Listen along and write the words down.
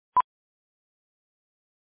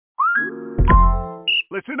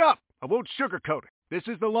Listen up. I won't sugarcoat it. This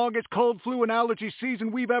is the longest cold, flu, and allergy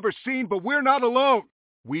season we've ever seen, but we're not alone.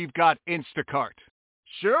 We've got Instacart.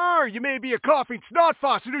 Sure, you may be a coughing snot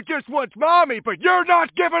faucet who just wants mommy, but you're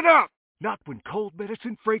not giving up! Not when cold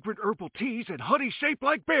medicine, fragrant herbal teas, and honey shaped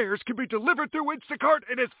like bears can be delivered through Instacart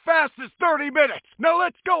in as fast as 30 minutes. Now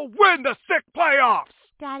let's go win the sick playoffs!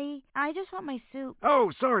 Daddy, I just want my soup.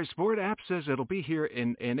 Oh, sorry, Sport. App says it'll be here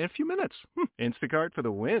in a few minutes. Instacart for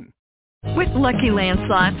the win. With Lucky Land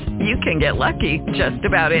Slots, you can get lucky just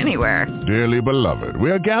about anywhere. Dearly beloved,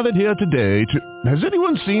 we are gathered here today to... Has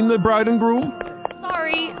anyone seen the bride and groom?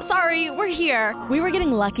 Sorry, we're here. We were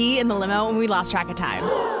getting lucky in the limo and we lost track of time.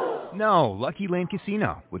 No, Lucky Land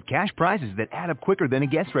Casino, with cash prizes that add up quicker than a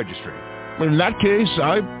guest registry. In that case,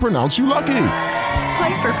 I pronounce you lucky.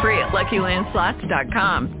 Play for free at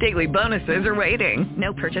LuckyLandSlots.com. Daily bonuses are waiting.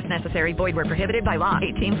 No purchase necessary. Void where prohibited by law.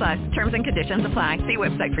 18+. Terms and conditions apply. See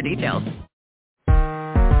website for details.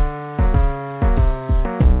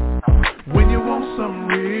 When you want something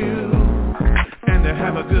real and to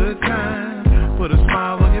have a good time, put a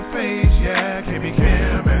smile on your face, yeah, KB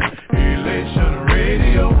Cam and Elation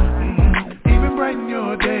Radio. Even brighten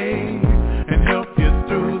your day and help you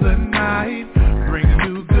through the night. Bring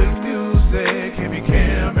you good music, KB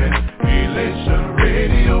Cam and Elation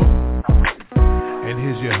Radio. And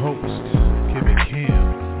here's your host, KB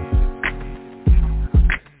Cam.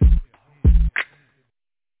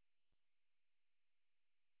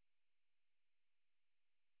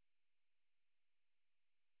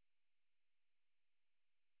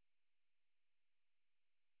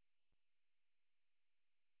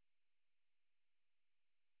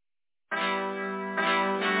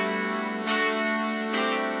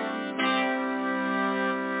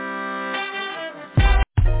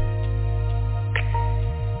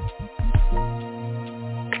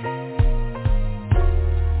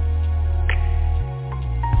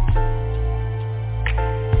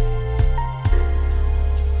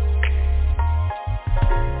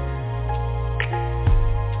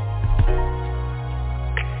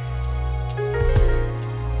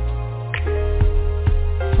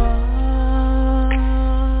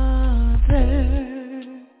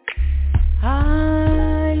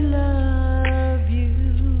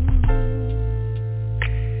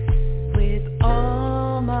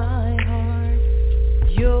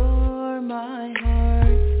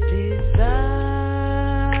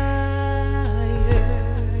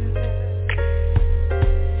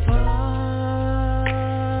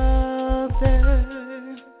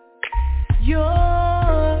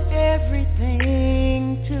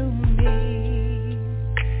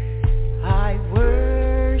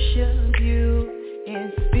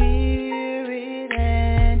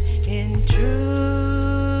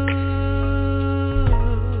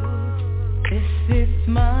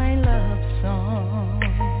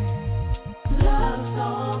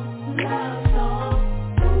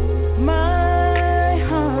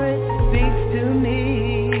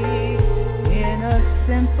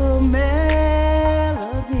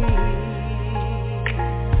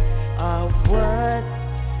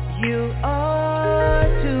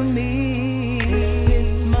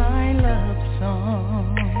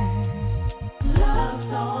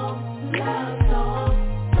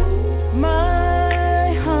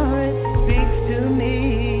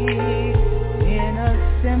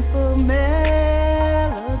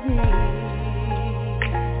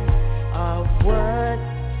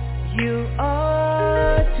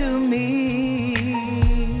 To me.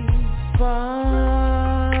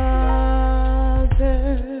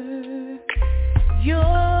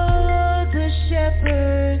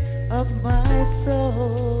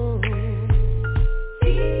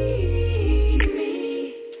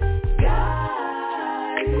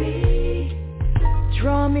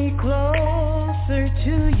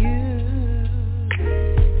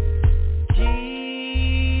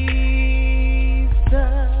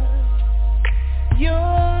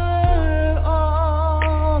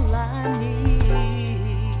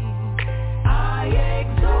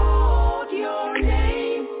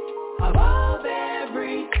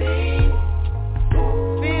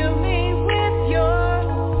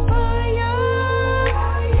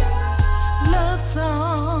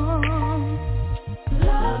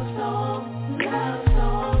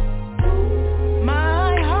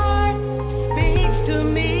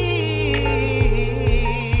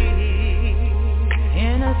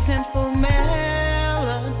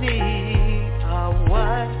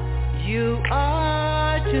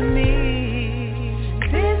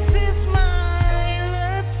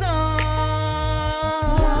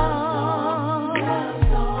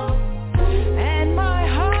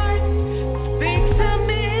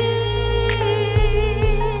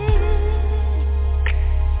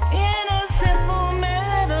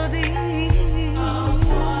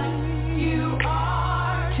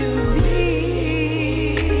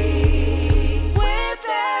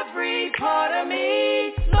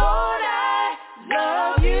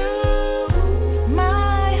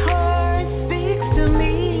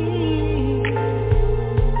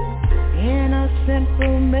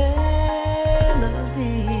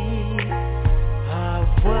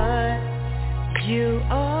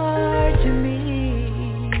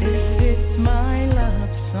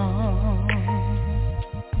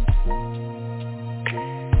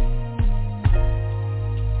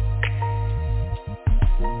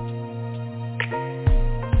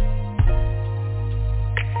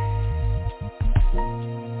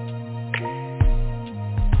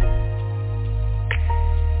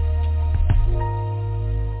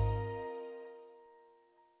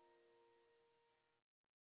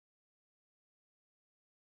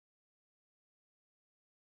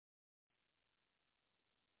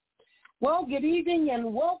 Well, good evening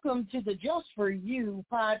and welcome to the Just For You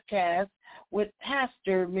podcast with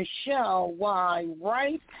Pastor Michele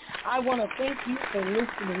Wright. I want to thank you for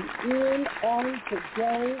listening in on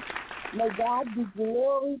today. May God be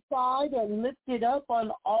glorified and lifted up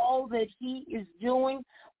on all that he is doing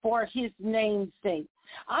for his name's sake.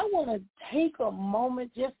 I want to take a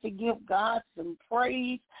moment just to give God some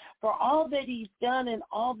praise for all that he's done and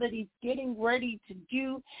all that he's getting ready to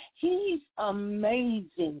do. He's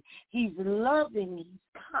amazing. He's loving.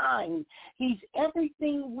 He's kind. He's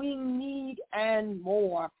everything we need and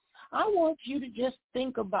more. I want you to just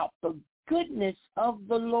think about the goodness of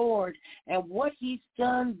the Lord and what he's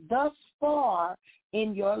done thus far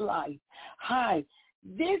in your life. Hi.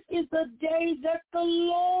 This is the day that the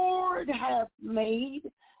Lord hath made.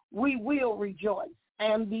 We will rejoice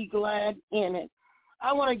and be glad in it.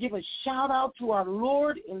 I want to give a shout out to our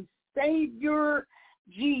Lord and Savior,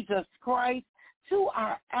 Jesus Christ, to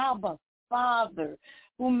our Abba Father,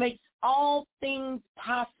 who makes all things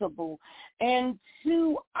possible, and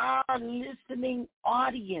to our listening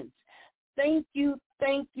audience. Thank you,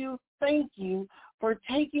 thank you, thank you for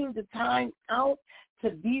taking the time out to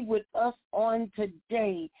be with us on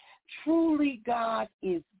today. Truly, God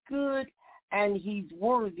is good and he's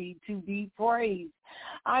worthy to be praised.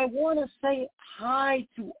 I want to say hi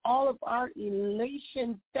to all of our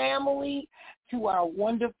Elation family, to our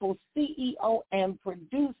wonderful CEO and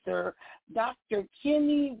producer, Dr.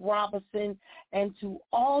 Kenny Robinson, and to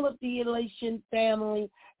all of the Elation family,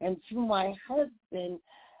 and to my husband,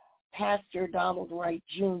 Pastor Donald Wright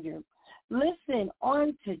Jr. Listen,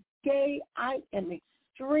 on today, I am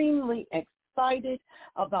extremely excited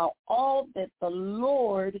about all that the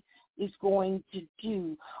Lord is going to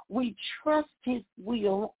do. We trust his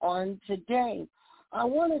will on today. I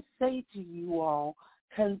want to say to you all,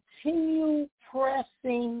 continue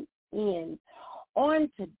pressing in. On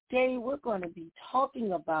today, we're going to be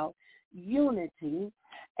talking about unity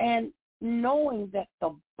and knowing that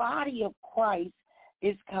the body of Christ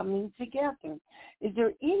is coming together. Is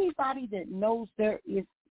there anybody that knows there is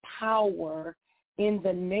power in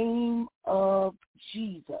the name of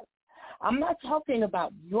Jesus? I'm not talking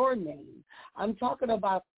about your name. I'm talking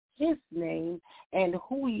about his name and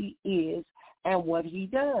who he is and what he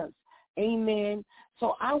does. Amen.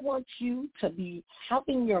 So I want you to be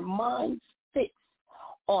having your minds fixed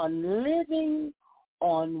on living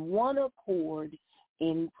on one accord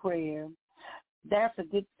in prayer. That's a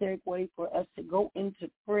good segue for us to go into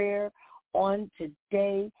prayer on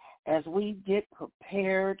today as we get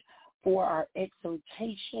prepared for our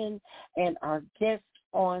exhortation and our guest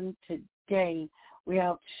on today. We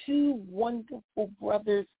have two wonderful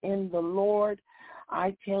brothers in the Lord.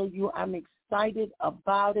 I tell you, I'm excited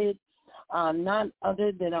about it. None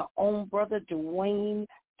other than our own brother, Dwayne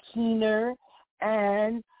Keener,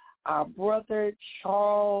 and our brother,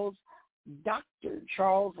 Dr.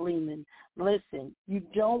 Charles Lehman. Listen, you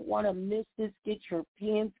don't want to miss this. Get your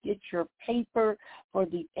pens, get your paper for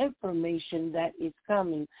the information that is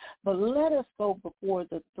coming. But let us go before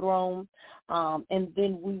the throne, and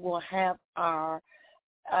then we will have our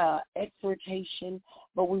exhortation.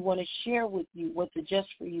 But we want to share with you what the Just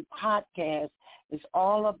For You podcast is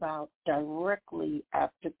all about directly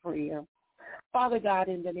after prayer. Father God,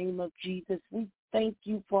 in the name of Jesus, we thank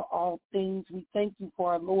you for all things. We thank you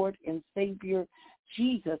for our Lord and Savior,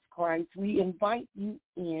 Jesus Christ. We invite you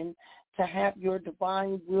in to have your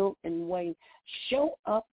divine will and way. Show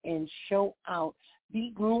up and show out.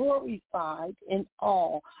 Be glorified in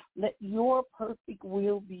all. Let your perfect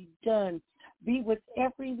will be done. Be with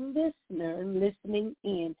every listener listening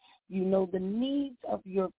in. You know the needs of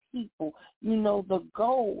your people. You know the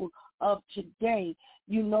goal of today.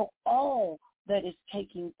 You know all that is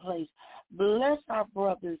taking place. Bless our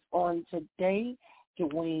brothers on today,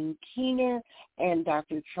 Dwayne Keener and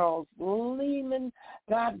Dr. Charles Lehman.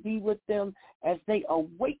 God be with them as they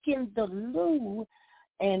awaken the new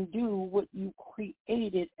and do what you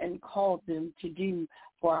created and called them to do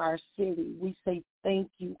for our city. We say thank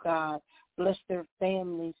you, God. Bless their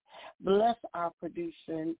families. Bless our producer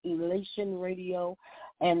in Elation Radio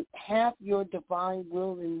and have your divine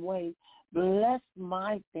will and way. Bless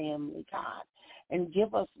my family, God, and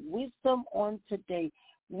give us wisdom on today.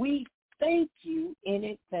 We thank you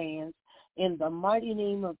in advance. In the mighty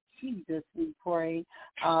name of Jesus, we pray.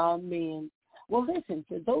 Amen. Well, listen,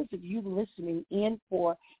 for those of you listening in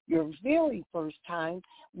for your very first time,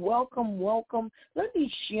 welcome, welcome. Let me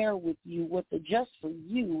share with you what the Just For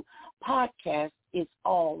You podcast is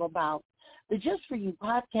all about. The Just For You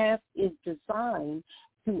podcast is designed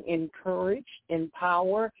to encourage,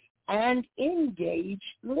 empower, and engage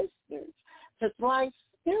listeners to thrive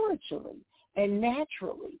spiritually and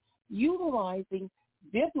naturally utilizing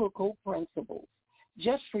biblical principles.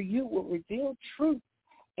 Just for You will reveal truth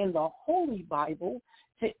in the Holy Bible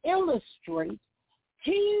to illustrate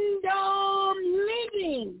kingdom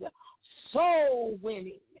living, soul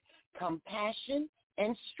winning, compassion,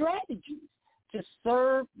 and strategies to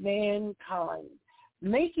serve mankind,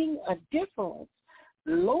 making a difference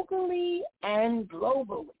locally and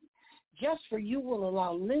globally. Just for You will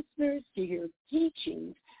allow listeners to hear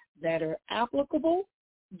teachings that are applicable,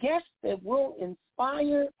 guests that will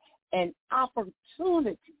inspire, and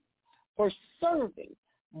opportunities for serving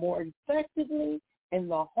more effectively in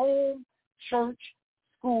the home, church,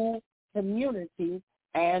 school, community,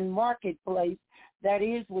 and marketplace. That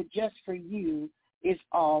is what Just for You is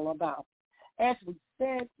all about. As we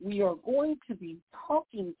said, we are going to be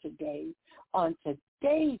talking today on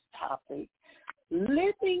today's topic,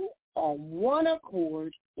 living on one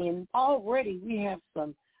accord. And already we have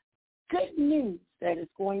some good news that is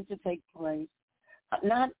going to take place.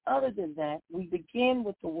 Not other than that, we begin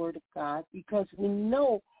with the Word of God because we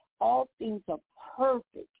know all things are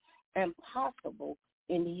perfect and possible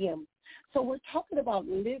in Him. So we're talking about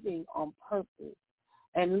living on purpose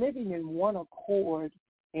and living in one accord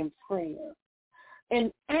in prayer.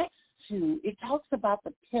 In Acts 2, it talks about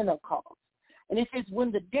the Pentecost. And it says,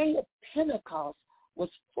 when the day of Pentecost was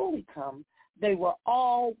fully come, they were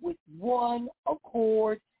all with one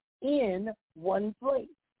accord in one place.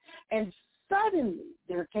 And suddenly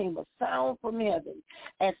there came a sound from heaven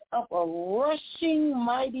as of a rushing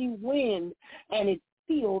mighty wind, and it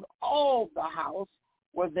filled all the house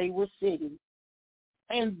where they were sitting.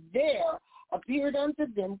 And there appeared unto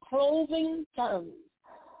them cloven tongues,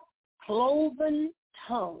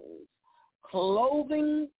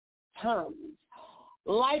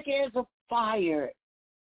 like as of fire,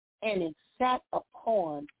 and it sat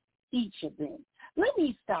upon each of them. Let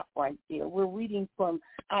me stop right there. We're reading from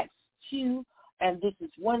Acts 2, and this is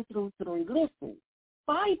 1 through 3. Listen,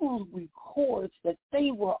 Bible records that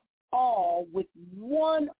they were all with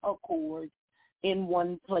one accord in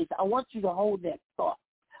one place. I want you to hold that thought.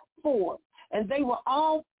 4, and they were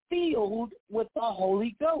all filled with the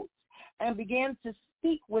Holy Ghost and began to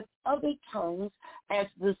speak with other tongues as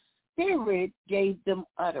the Spirit gave them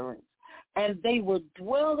utterance. And they were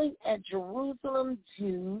dwelling at Jerusalem,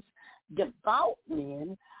 Jews, devout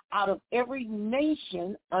men out of every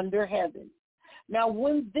nation under heaven. Now,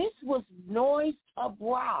 when this was noised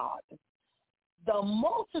abroad, the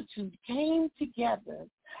multitude came together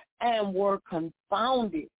and were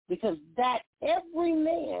confounded, because that every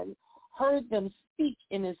man heard them speak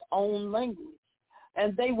in his own language.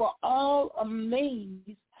 And they were all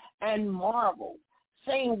amazed and marveled,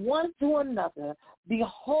 saying one to another,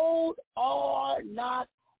 Behold, are not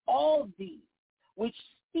all these which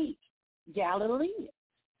speak Galileans?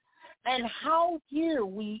 And how hear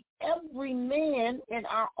we every man in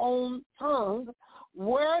our own tongue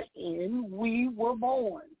wherein we were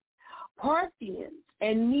born? Parthians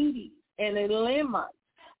and Medes and Elamites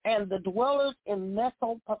and the dwellers in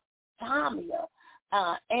Mesopotamia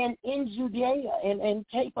and in Judea and in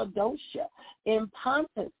Cappadocia, in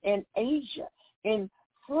Pontus and Asia, in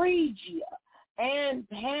Phrygia and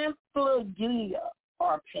Pamphylia,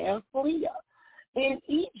 in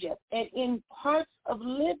Egypt and in parts of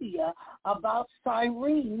Libya about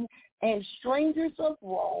Cyrene, and strangers of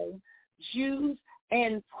Rome, Jews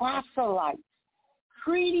and proselytes,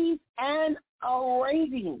 Cretes and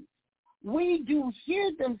Arabians. We do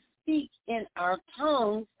hear them speak in our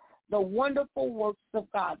tongues the wonderful works of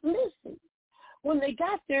God. Listen, when they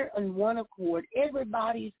got there in one accord,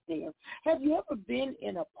 everybody's there. Have you ever been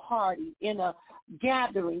in a party, in a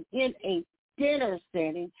gathering, in a dinner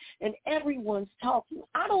setting, and everyone's talking?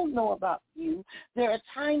 I don't know about you. There are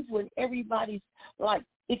times when everybody's like,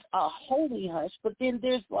 it's a holy hush, but then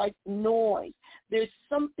there's like noise. There's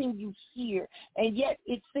something you hear, and yet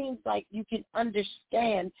it seems like you can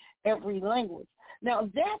understand every language. Now,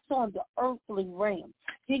 that's on the earthly realm.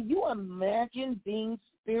 Can you imagine being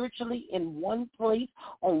spiritually in one place,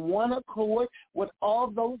 on one accord, with all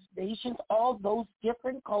those nations, all those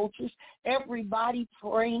different cultures, everybody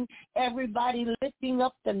praying, everybody lifting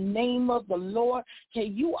up the name of the Lord?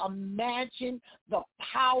 Can you imagine the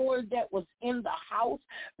power that was in the house,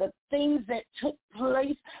 the things that took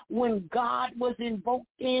place when God was invoked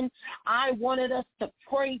in? I wanted us to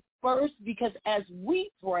pray first because as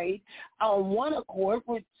we prayed on one accord,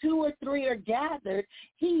 where 2 or 3 are gathered,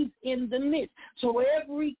 he's in the midst. So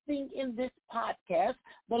everything in this podcast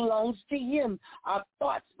belongs to him. Our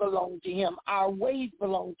thoughts belong to him. Our ways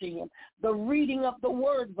belong to him. The reading of the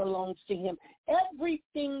word belongs to him.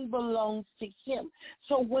 Everything belongs to him.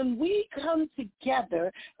 So when we come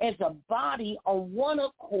together as a body on one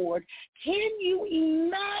accord, can you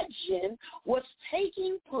imagine what's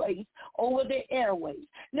taking place over the airways?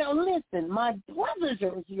 Now listen, my brothers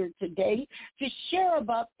are here today to share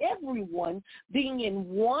about everyone being in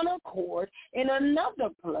one accord in another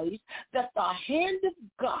place, that the hand of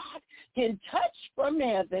God can touch from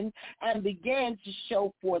heaven and began to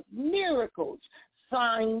show forth miracles,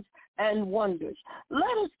 signs, and wonders.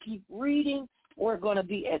 Let us keep reading. We're going to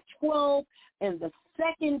be at 12 in the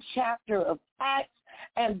 2nd chapter of Acts,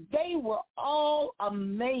 and they were all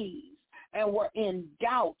amazed and were in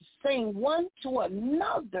doubt, saying one to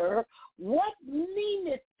another, what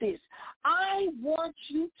meaneth this? I want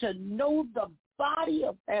you to know the body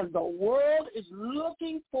of, and the world is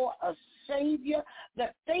looking for a Savior,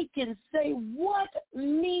 that they can say, what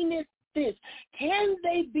meaneth this? Can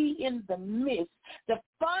they be in the midst to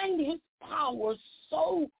find his power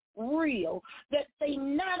so real that they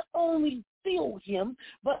not only feel him,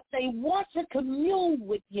 but they want to commune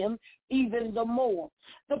with him even the more?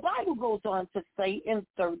 The Bible goes on to say in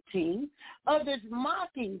 13, others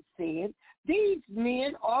mocking said, these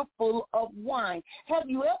men are full of wine. Have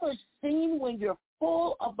you ever seen when you're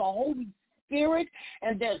full of the Holy Spirit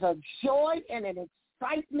and there's a joy and an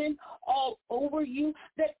excitement all over you,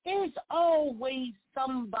 that there's always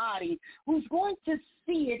somebody who's going to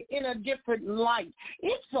see it in a different light?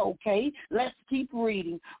 It's okay. Let's keep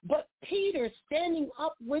reading. But Peter, standing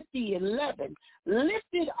up with the 11,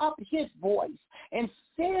 lifted up his voice and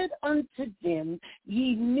said unto them,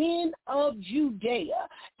 ye men of Judea,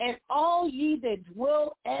 and all ye that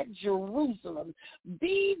dwell at Jerusalem,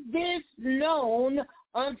 be this known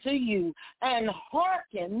unto you, and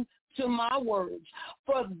hearken to my words.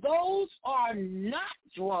 For those are not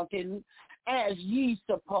drunken, as ye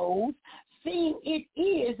suppose, seeing it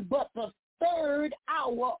is but the 3rd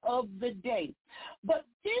hour of the day. But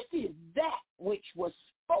this is that which was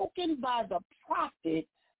spoken by the prophet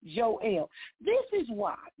Joel. This is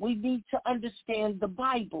why we need to understand the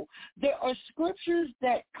Bible. There are scriptures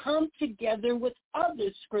that come together with other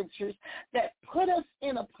scriptures that put us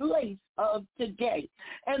in a place of today.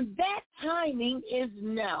 And that timing is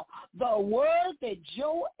now. The word that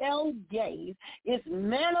Joel gave is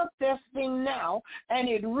manifesting now, and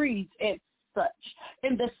it reads as such.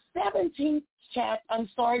 In the 17th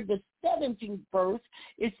the 17th verse,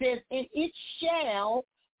 it says, and it shall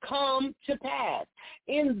come to pass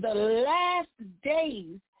in the last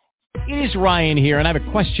days. It is Ryan here, and I have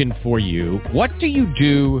a question for you. What do you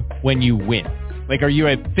do when you win? Like, are you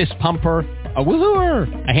a fist pumper, a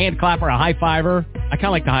woohooer, a hand clapper, a high fiver? I kind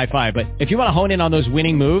of like the high five, but if you want to hone in on those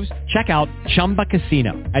winning moves, check out Chumba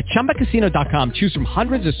Casino. At ChumbaCasino.com, choose from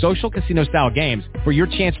hundreds of social casino-style games for your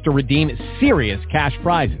chance to redeem serious cash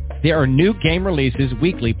prizes. There are new game releases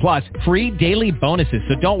weekly, plus free daily bonuses,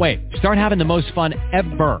 so don't wait. Start having the most fun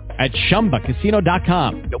ever at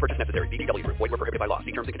ChumbaCasino.com. No purchase necessary. VGW Group. Void where prohibited by law.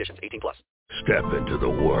 See terms and conditions. 18+. Step into the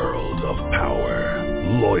world of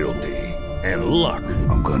power, loyalty, and luck.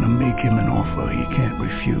 I'm going to make him an offer he can't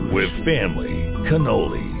refuse. With family,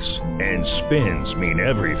 cannolis, and spins mean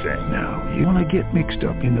everything. Now, you want to get mixed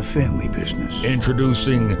up in the family business.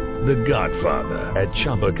 Introducing The Godfather at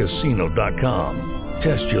ChumbaCasino.com.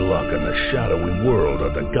 Test your luck in the shadowy world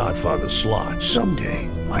of The Godfather slot. Someday,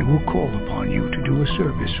 I will call upon you to do a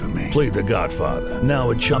service for me. Play The Godfather now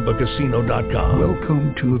at ChumbaCasino.com.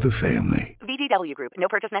 Welcome to the family. VGW Group. No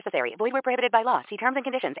purchase necessary. Void where prohibited by law. See terms and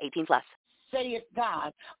conditions. 18+. Saith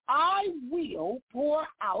God, I will pour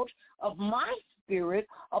out of my Spirit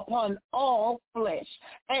upon all flesh,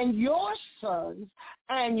 and your sons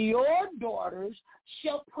and your daughters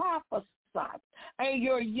shall prophesy, and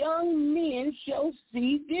your young men shall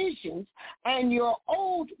see visions, and your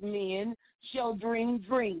old men shall dream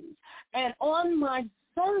dreams. And on my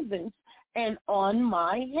servants and on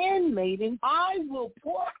my handmaidens I will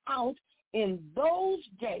pour out in those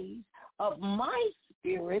days of my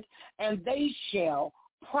Spirit, and they shall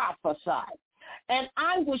prophesy. And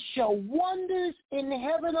I will show wonders in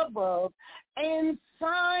heaven above and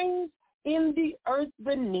signs in the earth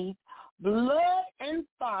beneath, blood and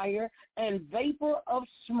fire and vapor of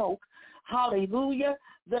smoke. Hallelujah.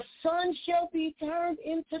 The sun shall be turned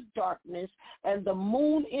into darkness and the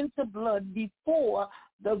moon into blood before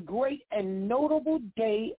the great and notable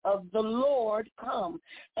day of the Lord come.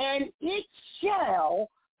 And it shall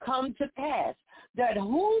come to pass, that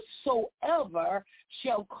whosoever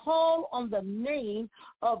shall call on the name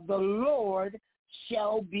of the Lord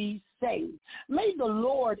shall be saved. May the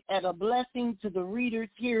Lord add a blessing to the readers,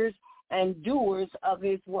 hearers, and doers of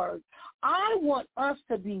his word. I want us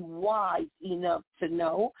to be wise enough to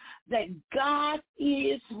know that God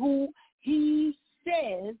is who he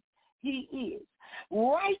says he is.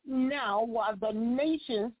 Right now, while the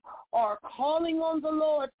nations are calling on the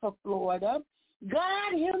Lord for Florida,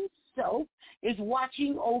 God himself is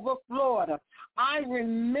watching over Florida. I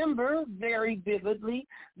remember very vividly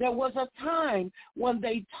there was a time when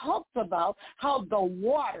they talked about how the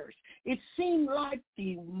waters, it seemed like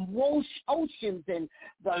the oceans and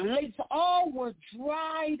the lakes all were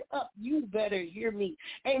dried up. You better hear me.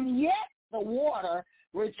 And yet the water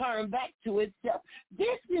returned back to itself.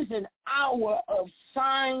 This is an hour of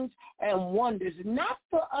signs and wonders, not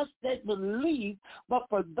for us that believe, but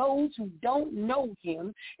for those who don't know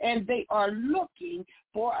him and they are looking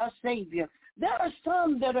for a Savior. There are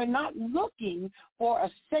some that are not looking for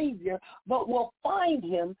a Savior, but will find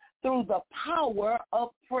him through the power of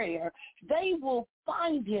prayer. They will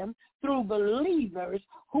find him through believers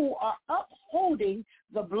who are upholding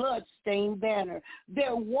the bloodstained banner.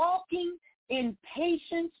 They're walking in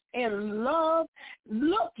patience and love,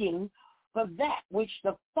 looking for that which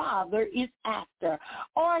the Father is after.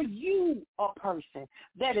 Are you a person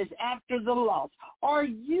that is after the lost? Are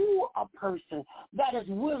you a person that is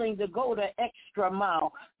willing to go the extra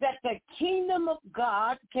mile, that the kingdom of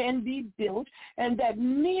God can be built and that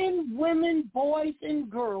men, women, boys, and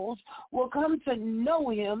girls will come to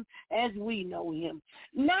know him as we know him?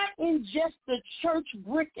 Not in just the church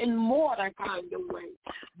brick and mortar kind of way,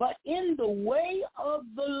 but in the way of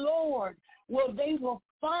the Lord, where they will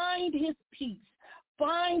find his peace,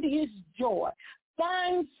 find his joy,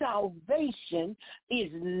 find salvation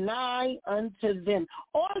is nigh unto them.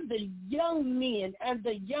 All the young men and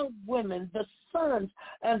the young women, the sons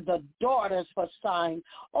and the daughters for signs,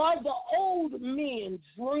 all the old men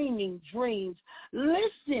dreaming dreams.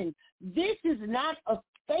 Listen, this is not a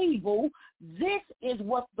fable. This is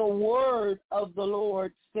what the word of the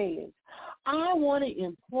Lord says. I want to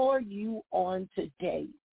implore you on today.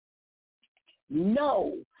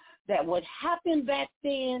 Know that what happened back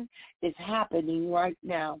then is happening right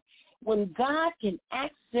now. When God can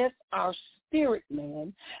access our spirit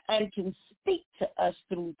man and can speak to us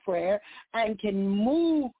through prayer and can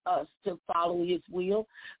move us to follow his will,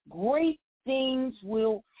 great things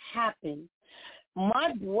will happen.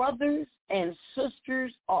 My brothers and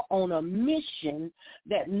sisters are on a mission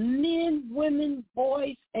that men, women,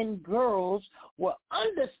 boys, and girls will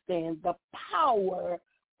understand the power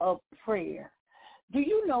of prayer. Do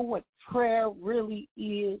you know what prayer really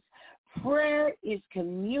is? Prayer is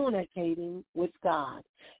communicating with God.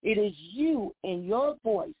 It is you in your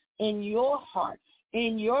voice, in your heart,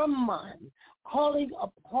 in your mind, calling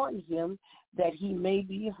upon him that he may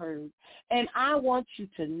be heard. And I want you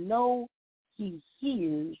to know he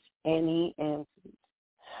hears and he answers.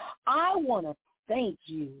 I want to thank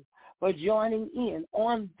you for joining in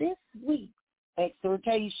on this week's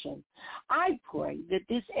exhortation. I pray that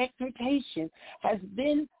this exhortation has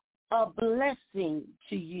been a blessing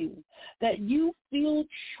to you, that you feel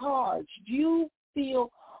charged, you feel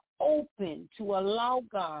open to allow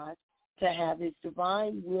God to have his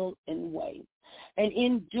divine will and way. And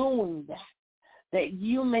in doing that, that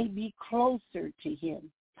you may be closer to him.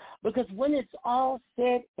 Because when it's all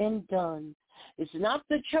said and done, it's not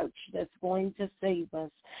the church that's going to save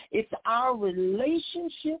us. It's our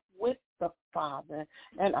relationship with the Father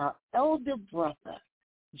and our elder brother,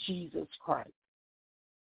 Jesus Christ.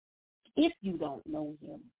 If you don't know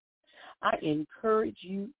him, I encourage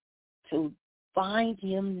you to find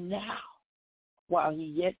him now while he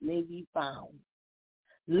yet may be found.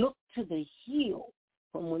 Look to the hill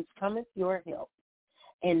from whence cometh your help,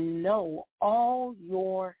 and know all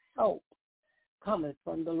your help cometh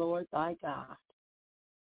from the Lord thy God.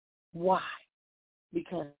 Why?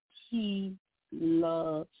 Because he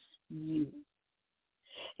loves you.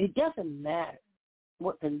 It doesn't matter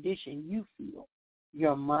what condition you feel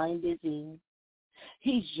your mind is in.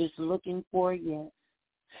 He's just looking for a yes.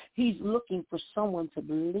 He's looking for someone to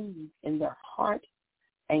believe in their heart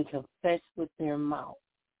and confess with their mouth.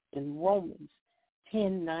 In Romans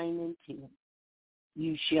 10:9-10,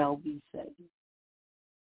 you shall be saved.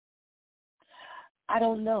 I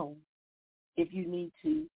don't know if you need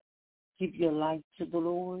to give your life to the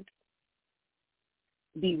Lord,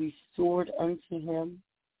 be restored unto him.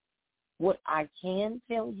 What I can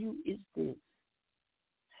tell you is this: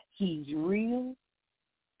 he's real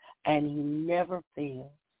and he never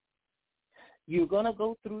fails. You're going to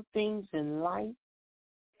go through things in life,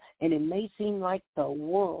 And it may seem like the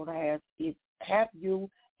world have you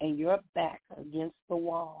and your back against the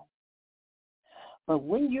wall. But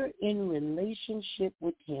when you're in relationship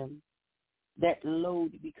with him, that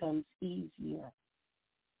load becomes easier.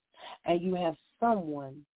 And you have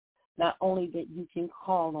someone not only that you can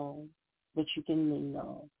call on, but you can lean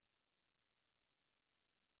on.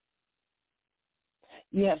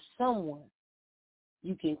 You have someone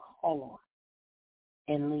you can call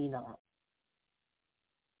on and lean on.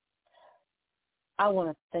 I want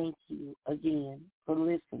to thank you again for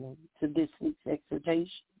listening to this week's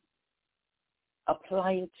exhortation.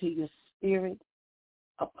 Apply it to your spirit.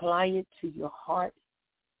 Apply it to your heart.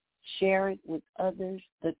 Share it with others.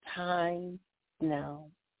 The time now.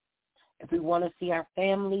 If we want to see our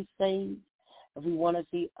family saved, if we want to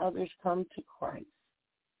see others come to Christ,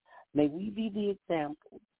 may we be the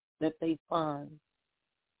example that they find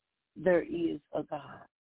there is a God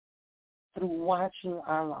through watching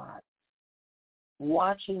our lives,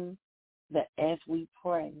 watching that as we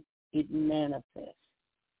pray, it manifests,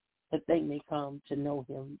 that they may come to know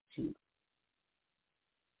him too.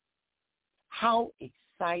 How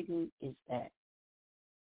exciting is that?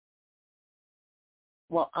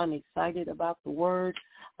 Well, I'm excited about the word.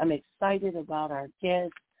 I'm excited about our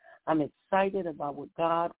guests. I'm excited about what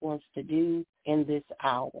God wants to do in this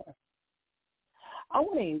hour. I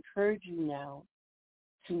want to encourage you now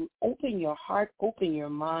to open your heart, open your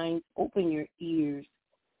mind, open your ears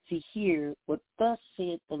to hear what thus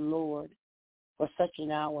saith the Lord for such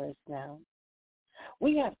an hour as now.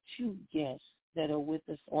 We have two guests that are with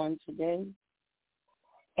us on today,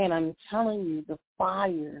 and I'm telling you the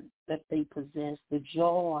fire that they possess, the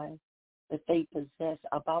joy that they possess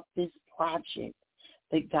about this project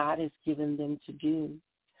that God has given them to do.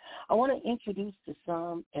 I want to introduce to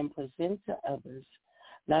some and present to others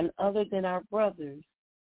none other than our brothers,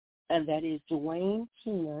 and that is Dwayne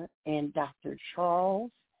Keener and Dr.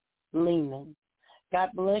 Charles Lehman. God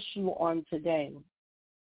bless you on today.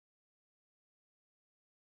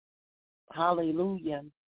 Hallelujah.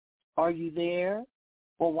 Are you there?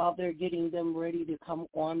 Well, while they're getting them ready to come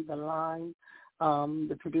on the line,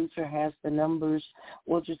 the producer has the numbers.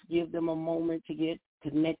 We'll just give them a moment to get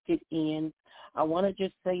connected in. I want to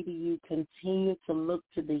just say to you, continue to look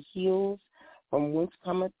to the hills from whence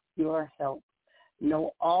cometh your help.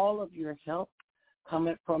 Know all of your help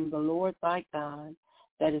cometh from the Lord thy God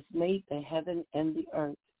that has made the heaven and the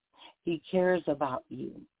earth. He cares about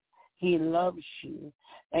you. He loves you.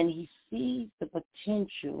 And he sees the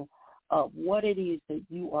potential of what it is that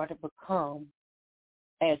you are to become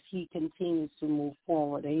as he continues to move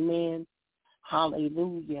forward. Amen.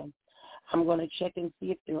 Hallelujah. I'm going to check and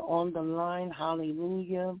see if they're on the line.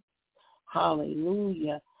 Hallelujah.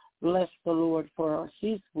 Hallelujah. Bless the Lord for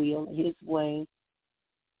his will, his way.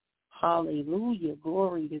 Hallelujah.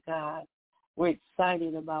 Glory to God. We're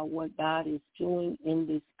excited about what God is doing in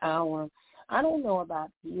this hour. I don't know about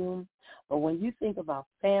you, but when you think about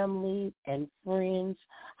family and friends,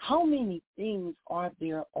 how many things are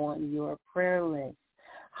there on your prayer list?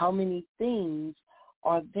 How many things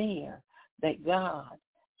are there that God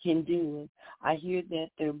can do? I hear that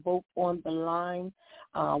they're both on the line.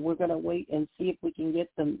 We're going to wait and see if we can get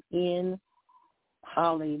them in.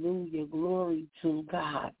 Hallelujah. Glory to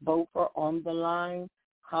God. Both are on the line.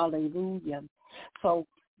 Hallelujah. So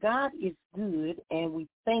God is good, and we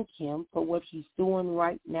thank him for what he's doing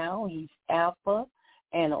right now. He's Alpha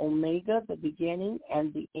and Omega, the beginning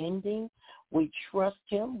and the ending. We trust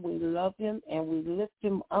him, we love him, and we lift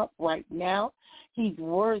him up right now. He's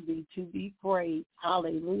worthy to be praised.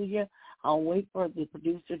 Hallelujah. I'll wait for the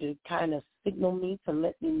producer to kind of signal me to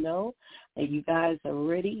let me know that you guys are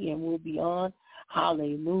ready and we'll be on.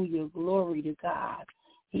 Hallelujah. Glory to God.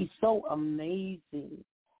 He's so amazing.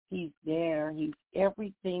 He's there. He's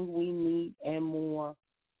everything we need and more.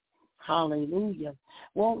 Hallelujah.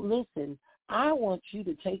 Well, listen, I want you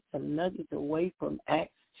to take some nuggets away from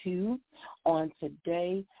Acts 2 on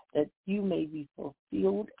today, that you may be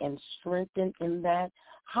fulfilled and strengthened in that.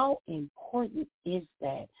 How important is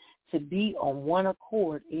that to be on one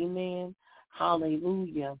accord? Amen.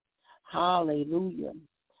 Hallelujah. Hallelujah.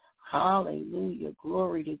 Hallelujah.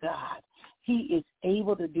 Glory to God. He is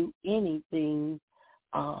able to do anything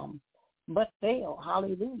but fail.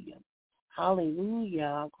 Hallelujah.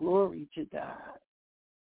 Hallelujah. Glory to God.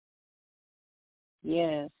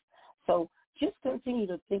 Yes. So just continue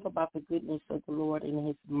to think about the goodness of the Lord and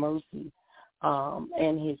his mercy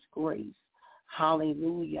and his grace.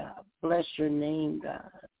 Hallelujah. Bless your name, God.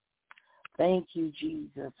 Thank you,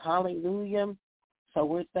 Jesus. Hallelujah. So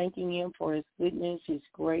we're thanking him for his goodness, his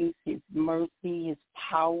grace, his mercy, his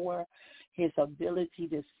power, his ability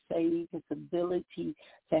to save, his ability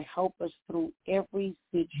to help us through every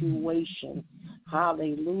situation.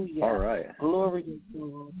 Hallelujah. All right. Glory to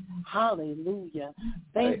God. Hallelujah.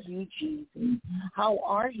 Thank you, Jesus. How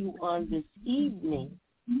are you on this evening?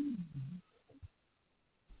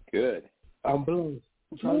 Good. I'm blessed.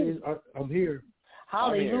 I'm here.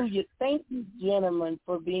 Hallelujah. Thank you, gentlemen,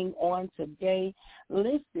 for being on today.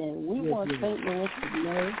 Listen, we want St. Louis to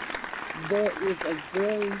know there is a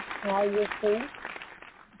very powerful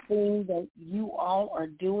thing that you all are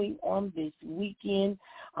doing on this weekend.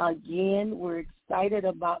 Again, we're excited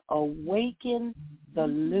about Awaken the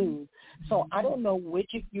Lou. So I don't know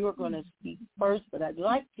which of you are going to speak first, but I'd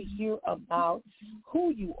like to hear about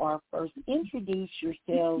who you are first. Introduce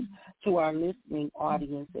yourselves to our listening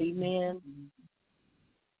audience. Amen.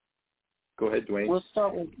 Go ahead, Dwayne. We'll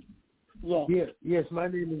start with, Yes, my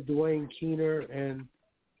name is Dwayne Keener, and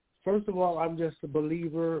first of all, I'm just a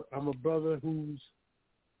believer. I'm a brother who's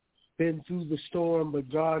been through the storm,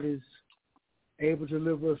 but God is able to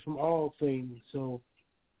deliver us from all things. So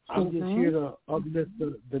I'm just here to uplift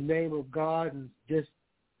the name of God and just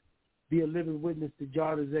be a living witness that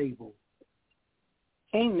God is able.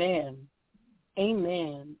 Amen.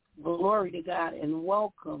 Amen. Glory to God and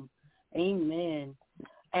welcome. Amen.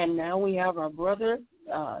 And now we have our brother,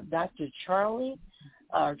 Dr. Charles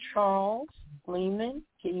Lehman.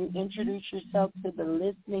 Can you introduce yourself to the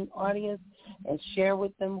listening audience and share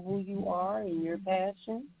with them who you are and your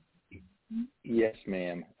passion? Yes,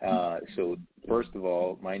 ma'am. So first of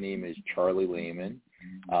all, my name is Charlie Lehman,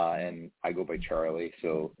 and I go by Charlie,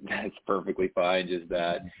 so that's perfectly fine, just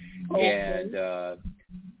that. Okay. And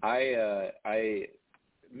I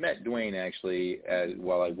met Dwayne actually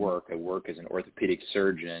while I work. I work as an orthopedic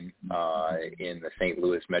surgeon in the St.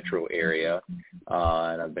 Louis metro area,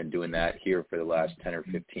 and I've been doing that here for the last 10 or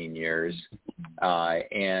 15 years.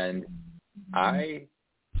 And I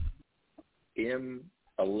am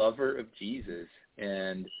a lover of Jesus,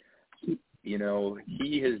 and, you know,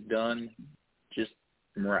 he has done just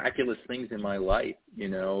miraculous things in my life, you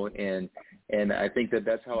know, and I think that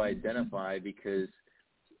that's how I identify, because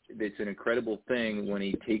it's an incredible thing when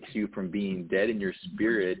he takes you from being dead in your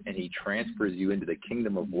spirit and he transfers you into the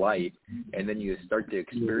kingdom of light, and then you start to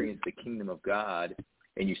experience the kingdom of God,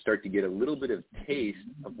 and you start to get a little bit of taste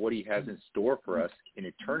of what he has in store for us in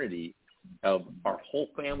eternity, of our whole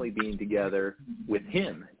family being together with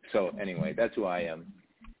him. So anyway, that's who I am.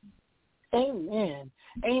 Amen.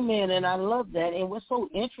 Amen. And I love that. And what's so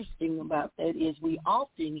interesting about that is we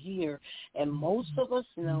often hear, and most of us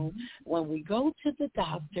know, when we go to the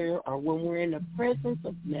doctor or when we're in the presence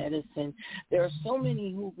of medicine, there are so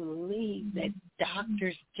many who believe that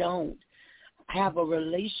doctors don't have a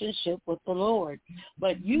relationship with the Lord.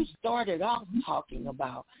 But you started off talking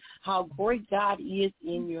about how great God is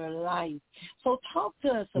in your life. So talk to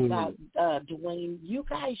us about, Dwayne, you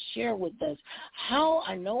guys share with us how,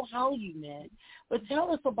 I know how you met, but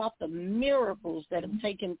tell us about the miracles that have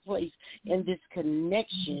taken place in this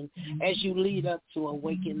connection as you lead up to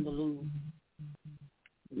Awaken the Lou.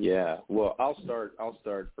 Yeah, well, I'll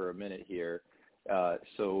start for a minute here.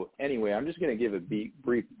 So anyway, I'm just going to give a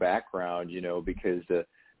brief background, you know, because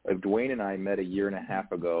Dwayne and I met a year and a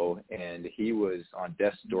half ago, and he was on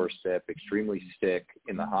death's doorstep, extremely sick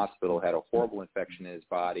in the hospital, had a horrible infection in his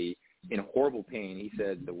body, in horrible pain. He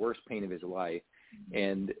said the worst pain of his life.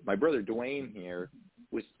 And my brother Dwayne here,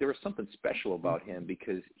 there was something special about him,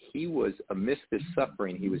 because he was, amidst this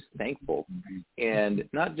suffering, he was thankful, and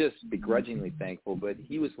not just begrudgingly thankful, but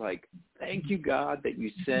he was like, thank you, God, that you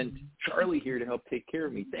sent Charlie here to help take care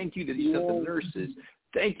of me. Thank you that you sent the nurses.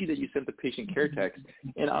 Thank you that you sent the patient care techs.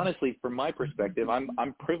 And honestly, from my perspective, I'm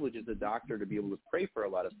privileged as a doctor to be able to pray for a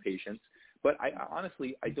lot of patients, but I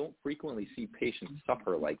honestly don't frequently see patients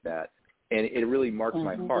suffer like that. And it really marked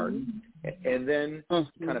my heart. And then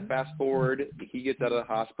kind of fast forward, he gets out of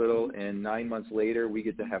the hospital, and 9 months later, we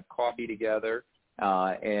get to have coffee together,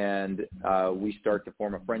 and we start to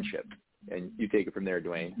form a friendship. And you take it from there,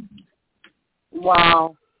 Dwayne.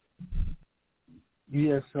 Wow.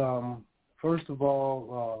 Yes. First of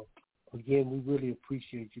all, again, we really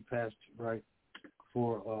appreciate you, Pastor Wright,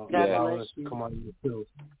 for allowing us to come on the show.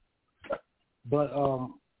 But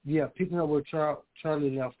yeah, picking up where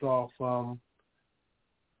Charlie left off,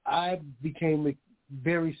 I became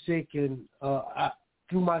very sick, and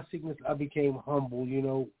through my sickness, I became humble. You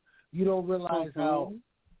know, you don't realize how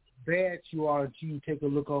bad you are until you take a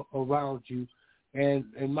look around you, and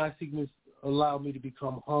my sickness allowed me to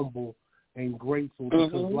become humble and grateful,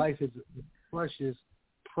 because life is a precious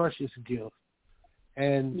gift.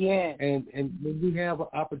 And when we have an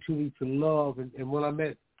opportunity to love, and when I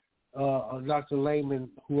met Dr. Lehman,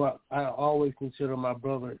 who I always consider my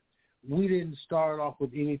brother, we didn't start off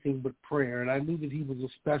with anything but prayer, and I knew that he was a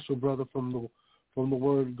special brother from the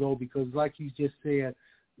word go, because like you just said,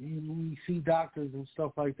 we see doctors and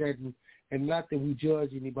stuff like that, and not that we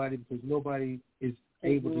judge anybody, because nobody is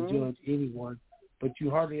able to judge anyone, but you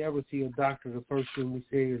hardly ever see a doctor, the first thing we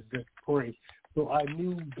say is just pray. So I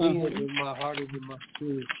knew then in my heart and in my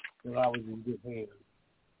spirit that I was in good hands.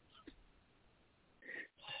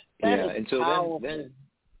 And so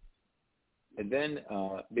then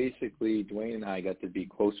basically Dwayne and I got to be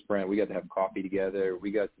close friends. We got to have coffee together.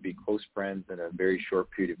 We got to be close friends in a very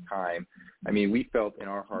short period of time. I mean, we felt in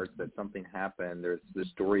our hearts that something happened. There's the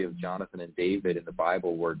story of Jonathan and David in the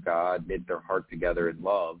Bible where God knit their heart together in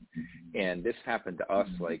love. And this happened to us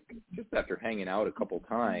like just after hanging out a couple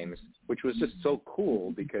times, which was just so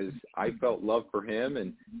cool because I felt love for him.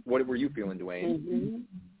 And what were you feeling, Dwayne?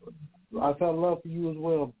 I felt love for you as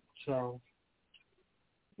well, Charles.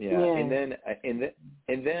 Yeah, and then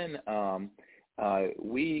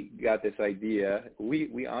we got this idea.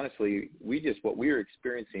 We honestly, what we were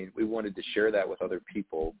experiencing, we wanted to share that with other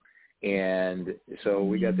people. And so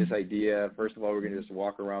we got this idea. First of all, we're going to just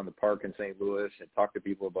walk around the park in St. Louis and talk to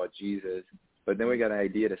people about Jesus. But then we got an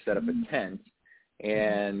idea to set up a tent.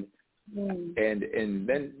 And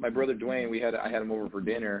then my brother Dwayne, I had him over for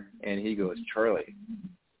dinner, and he goes, Charlie,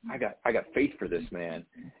 I got faith for this man.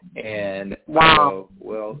 And I go,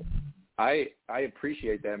 well, I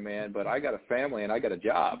appreciate that, man, but I got a family and I got a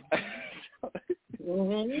job.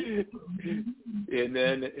 And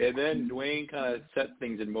then Dwayne kind of set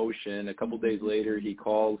things in motion. A couple days later, he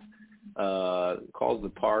calls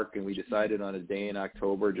the park, and we decided on a day in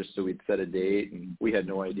October just so we'd set a date, and we had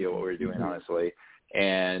no idea what we were doing, honestly.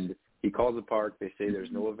 And he calls the park. They say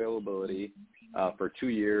there's no availability for 2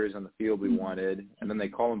 years on the field we wanted. And then they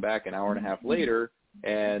call him back an hour and a half later,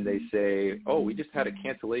 and they say, oh, we just had a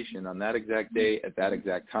cancellation on that exact day at that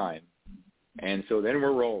exact time. And so then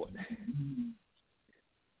we're rolling.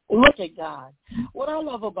 Look at God. What I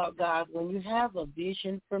love about God, when you have a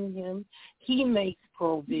vision from him, he makes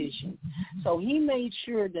provision. So he made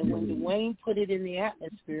sure that when Dwayne put it in the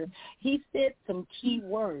atmosphere, he said some key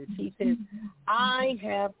words. He says, I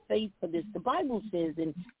have faith for this. The Bible says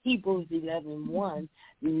in Hebrews 11:1,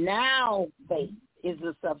 now faith is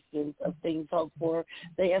the substance of things hoped for,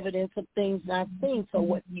 the evidence of things not seen. So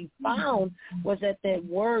what you found was that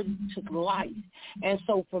word took life. And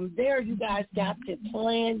so from there, you guys got to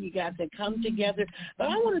plan, you got to come together. But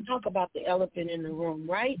I want to talk about the elephant in the room,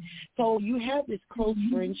 right? So you have this close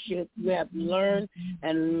friendship. You have learned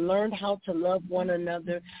how to love one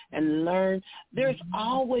another and learn. There's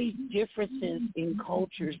always differences in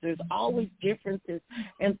cultures. There's always differences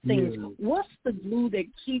in things. Yeah. What's the glue that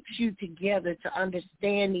keeps you together to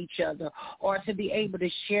understand each other or to be able to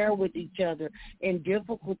share with each other in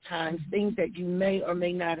difficult times, things that you may or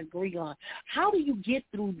may not agree on? How do you get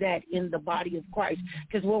through that in the body of Christ?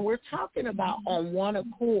 Because when we're talking about on one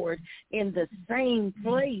accord in the same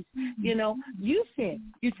place, you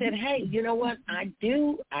said, hey, you know what? I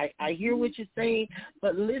hear what you're saying,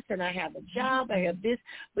 but listen, I have a job, I have this,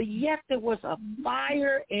 but yet there was a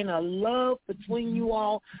fire and a love between you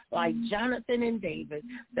all like Jonathan and David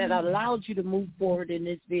that allowed you to move forward in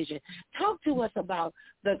this vision. Talk to us about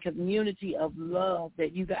the community of love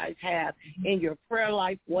that you guys have in your prayer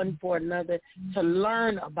life, one for another, to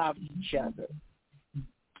learn about each other.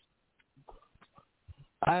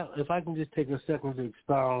 If I can just take a second to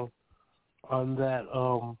expound on that,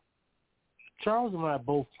 Charles and I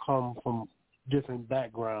both come from different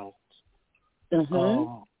backgrounds.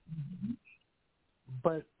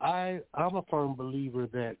 But I'm a firm believer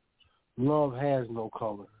that love has no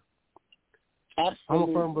color. Absolutely. I'm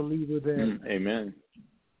a firm believer that Amen.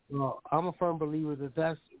 I'm a firm believer that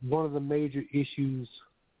that's one of the major issues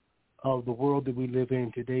of the world that we live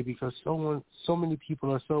in today, because so many people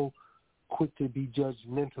are so quick to be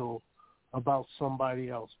judgmental about somebody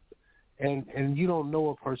else, and you don't know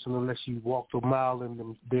a person unless you walked a mile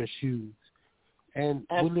in their shoes. And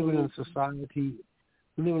we live in a society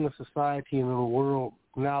and in a world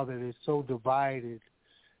now that is so divided.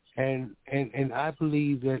 And I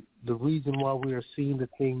believe that the reason why we are seeing the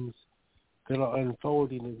things that are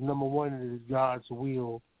unfolding is, number one, it is God's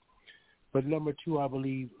will. But number two, I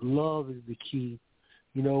believe love is the key.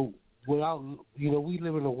 We live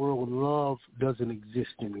in a world where love doesn't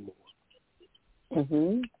exist anymore.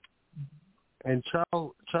 And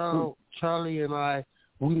Charlie and I,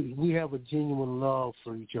 we have a genuine love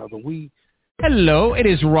for each other. We Hello, it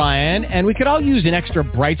is Ryan, and we could all use an extra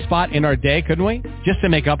bright spot in our day, couldn't we? Just to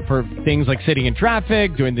make up for things like sitting in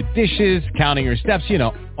traffic, doing the dishes, counting your steps, you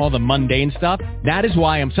know, all the mundane stuff. That is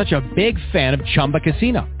why I'm such a big fan of Chumba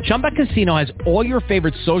Casino. Chumba Casino has all your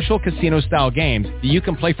favorite social casino-style games that you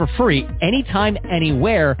can play for free anytime,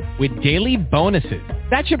 anywhere with daily bonuses.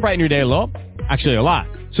 That should brighten your day a little. Actually, a lot.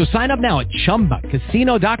 So sign up now at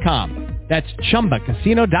ChumbaCasino.com. That's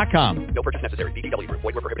ChumbaCasino.com. No purchase necessary. VGW Group.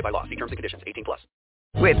 Void where prohibited by law. See terms and conditions.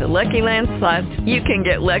 18+. With the Lucky Land Slots, you can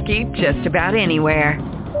get lucky just about anywhere.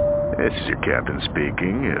 This is your captain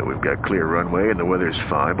speaking. We've got clear runway and the weather's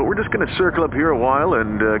fine, but we're just going to circle up here a while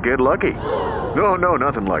and get lucky. No,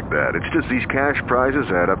 nothing like that. It's just these cash prizes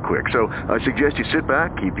add up quick. So I suggest you sit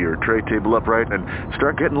back, keep your tray table upright, and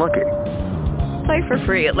start getting lucky. Play for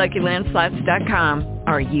free at LuckyLandSlots.com.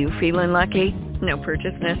 Are you feeling lucky? No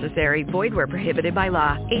purchase necessary. Void where prohibited by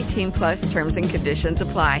law. 18+ terms and conditions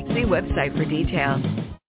apply. See website for details.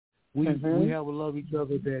 We have a love each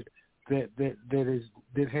other that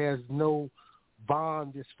has no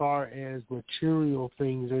bond as far as material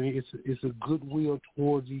things, and it's a goodwill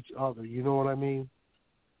towards each other. You know what I mean?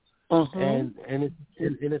 And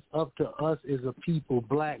it's up to us as a people,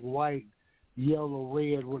 black, white, yellow,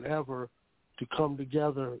 red, whatever, to come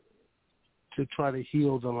together to try to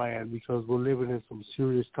heal the land, because we're living in some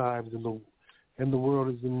serious times, and the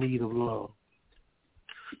world is in need of love.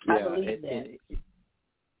 Yeah, I believe that.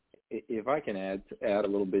 If I can add a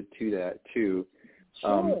little bit to that too,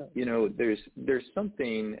 sure. You know, there's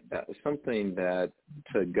something that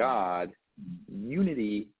to God,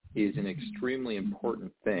 unity is an extremely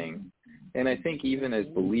important thing, and I think even as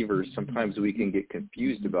believers, sometimes we can get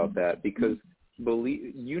confused about that, because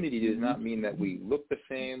unity does not mean that we look the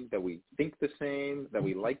same, that we think the same, that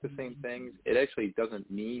we like the same things. It actually doesn't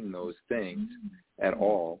mean those things at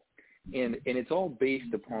all. And it's all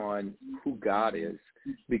based upon who God is,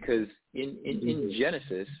 because in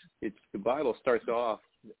Genesis, the Bible starts off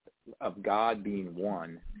of God being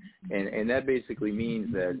one. And that basically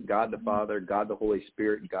means that God the Father, God the Holy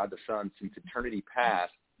Spirit, and God the Son, since eternity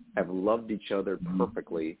past, have loved each other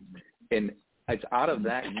perfectly. And it's out of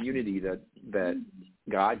that unity that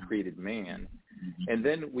God created man. And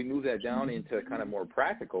then we move that down into a kind of more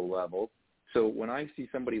practical level. So when I see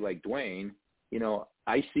somebody like Dwayne, you know,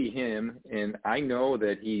 I see him and I know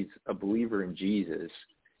that he's a believer in Jesus.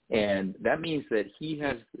 And that means that he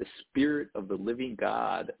has the Spirit of the living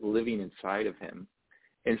God living inside of him.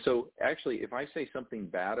 And so actually, if I say something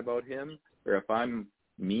bad about him, or if I'm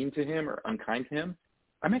mean to him or unkind to him,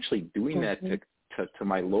 I'm actually doing that to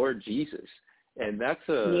my Lord Jesus. And that's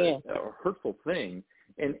a hurtful thing,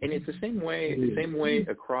 and it's the same way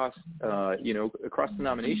across across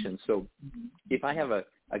denominations. So if I have a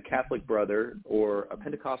Catholic brother or a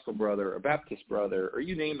Pentecostal brother or a Baptist brother, or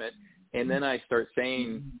you name it, and then I start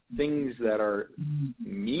saying things that are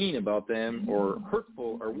mean about them or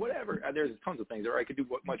hurtful or whatever, there's tons of things, or I could do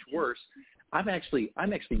much worse. I'm actually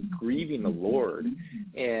grieving the Lord.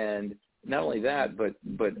 And not only that, but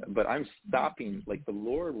I'm stopping, like the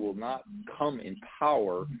Lord will not come in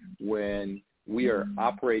power when we are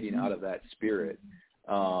operating out of that spirit.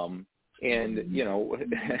 And, you know,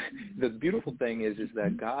 the beautiful thing is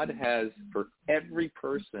that God has, for every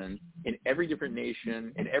person in every different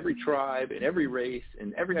nation, in every tribe, in every race,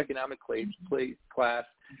 in every economic class,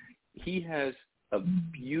 he has a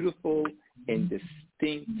beautiful and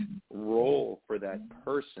distinct role for that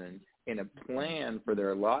person, in a plan for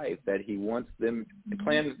their life that he wants them, a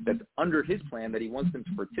plan that's under his plan that he wants them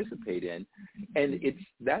to participate in. And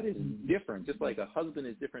that is different. Just like a husband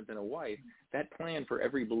is different than a wife, that plan for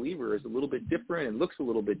every believer is a little bit different and looks a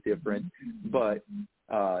little bit different. But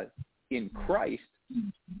in Christ,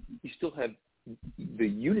 you still have the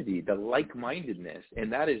unity, the like-mindedness,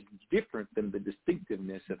 and that is different than the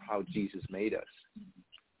distinctiveness of how Jesus made us.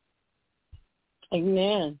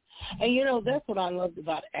 Amen. And, you know, that's what I loved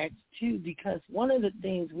about Acts 2, because one of the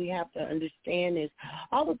things we have to understand is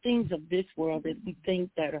all the things of this world that we think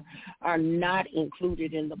that are not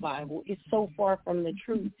included in the Bible is so far from the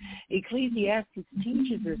truth. Ecclesiastes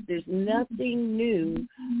teaches us there's nothing new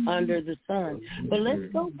under the sun. But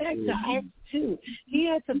let's go back to Acts 2. He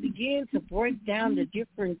had to begin to break down the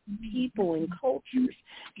different people and cultures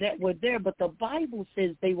that were there. But the Bible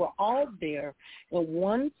says they were all there in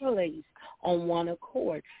one place on one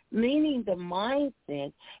accord, meaning the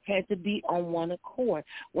mindset had to be on one accord.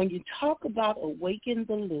 When you talk about awaken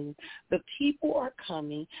the loom, the people are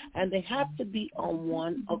coming, and they have to be on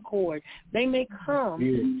one accord. They may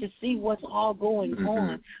come to see what's all going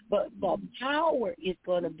on, but the power is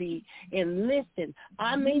going to be in listen.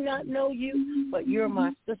 I may not know you, but you're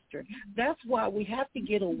my sister. That's why we have to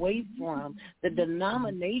get away from the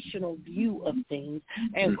denominational view of things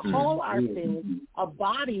and call ourselves a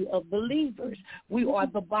body of believers. We are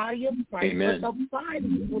the body of Christ, but the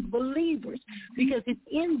body of believers, because it's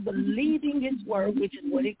in believing his word, which is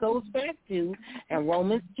what it goes back to, and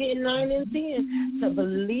Romans 10:9 and 10, to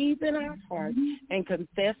believe in our heart and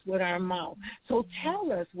confess with our mouth. So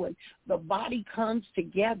tell us when the body comes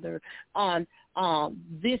together on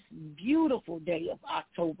this beautiful day of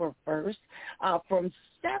October 1st from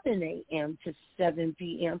 7 a.m. to 7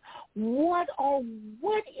 p.m. What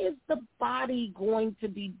is the body going to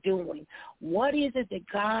be doing? What is it that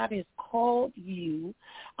God has called you,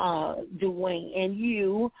 Dwayne, and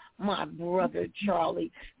you, my brother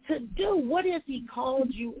Charlie, to do? What has he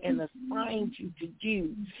called you and assigned you to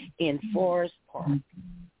do in Forest Park?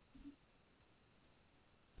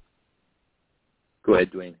 Go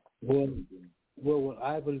ahead, Dwayne. Well, what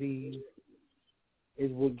I believe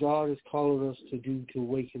is what God is calling us to do to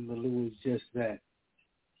awaken the Lou is just that.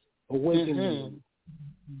 Awaken the Lou.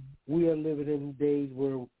 We are living in days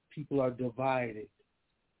where people are divided.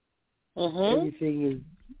 Everything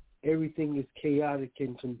is chaotic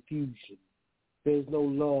and confusion. There's no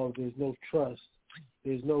love. There's no trust.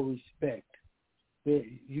 There's no respect.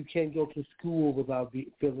 You can't go to school without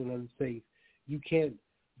feeling unsafe. You can't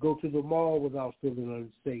go to the mall without feeling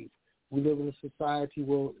unsafe. We live in a society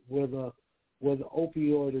where the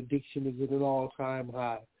opioid addiction is at an all-time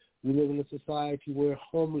high. We live in a society where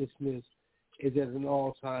homelessness is at an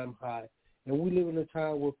all-time high. And we live in a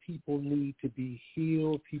time where people need to be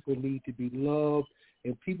healed, people need to be loved,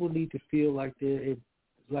 and people need to feel like they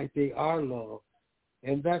are loved.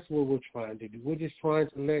 And that's what we're trying to do. We're just trying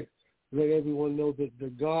to let everyone know that the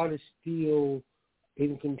God is still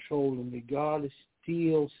in control and that God is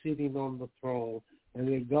still sitting on the throne, and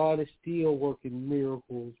that God is still working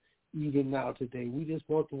miracles even now today. We just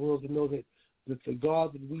want the world to know that the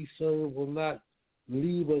God that we serve will not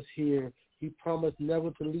leave us here. He promised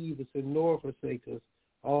never to leave us and nor forsake us.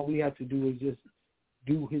 All we have to do is just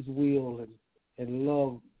do his will and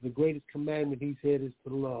love. The greatest commandment he said is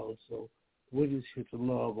to love. So we're just here to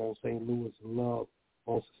love on St. Louis and love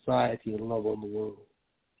on society and love on the world.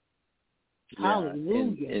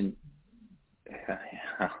 Hallelujah.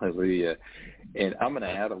 Hallelujah. And I'm going to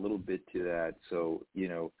add a little bit to that. So,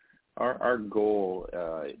 our goal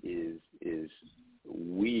is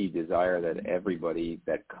we desire that everybody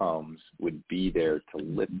that comes would be there to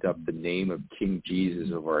lift up the name of King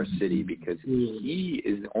Jesus of our city, because he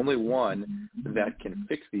is the only one that can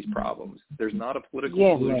fix these problems. There's not a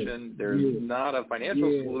political solution. There's not a financial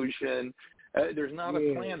solution. There's not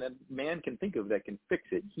a plan that man can think of that can fix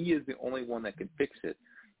it. He is the only one that can fix it.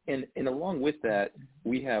 And along with that,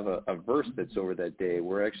 we have a verse that's over that day.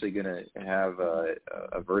 We're actually going to have a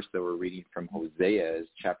verse that we're reading from Hosea,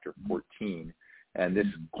 chapter 14, and this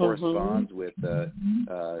corresponds with the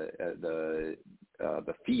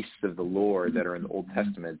feasts of the Lord that are in the Old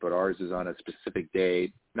Testament, but ours is on a specific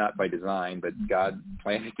day, not by design, but God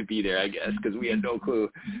planned it to be there, I guess, because we had no clue,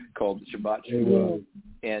 called Shabbat Shalom.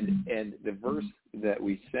 And the verse that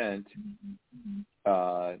we sent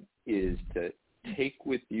is to take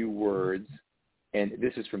with you words, and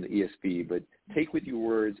this is from the ESV, but take with you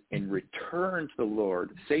words and return to the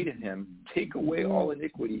Lord. Say to him, take away all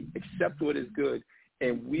iniquity, accept what is good,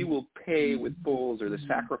 and we will pay with bulls or the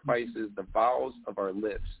sacrifices, the vows of our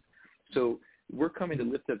lips. So we're coming to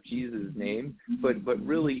lift up Jesus' name, but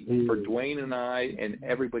really for Dwayne and I and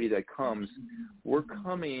everybody that comes, we're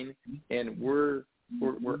coming and we're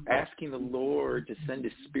asking the Lord to send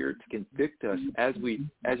His Spirit to convict us as we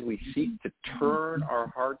seek to turn our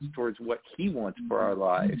hearts towards what He wants for our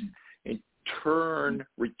lives, and it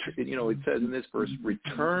says in this verse,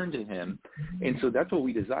 return to Him. And so that's what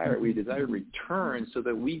we desire. We desire return so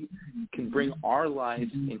that we can bring our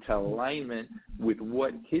lives into alignment with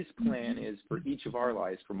what His plan is for each of our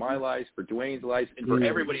lives, for my life, for Dwayne's life, and for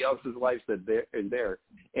everybody else's lives that is there.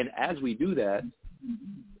 And as we do that,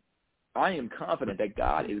 I am confident that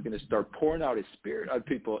God is going to start pouring out His Spirit on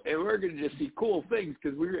people, and we're going to just see cool things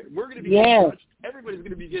because we're going to be getting touched. Everybody's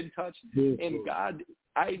going to be getting touched, and God,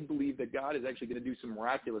 I believe that God is actually going to do some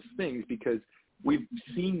miraculous things, because we've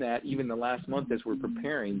seen that even the last month as we're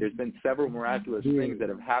preparing. There's been several miraculous things that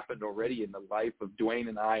have happened already in the life of Dwayne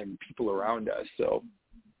and I and people around us. So,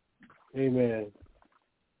 amen.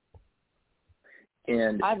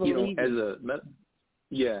 And I believe as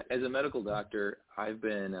a medical doctor, I've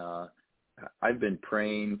been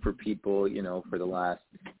praying for people, for the last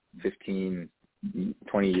 15,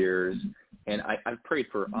 20 years. And I've prayed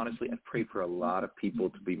for a lot of people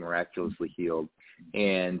to be miraculously healed.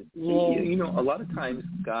 And, a lot of times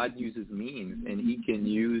God uses means, and he can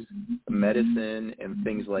use medicine and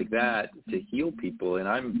things like that to heal people. And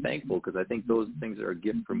I'm thankful because I think those things are a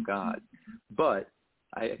gift from God. But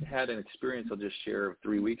I had an experience I'll just share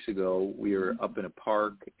 3 weeks ago. We were up in a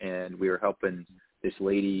park, and we were helping this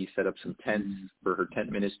lady set up some tents for her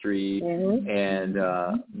tent ministry. And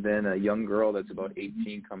then a young girl that's about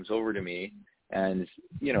 18 comes over to me. And,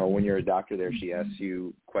 when you're a doctor there, she asks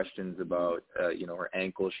you questions about, her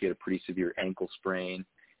ankle. She had a pretty severe ankle sprain.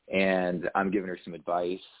 And I'm giving her some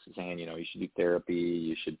advice saying, you should do therapy.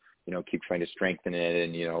 You should, keep trying to strengthen it.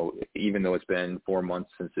 And, even though it's been 4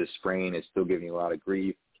 months since this sprain, it's still giving you a lot of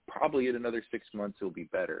grief. Probably in another 6 months, it'll be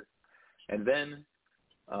better. And then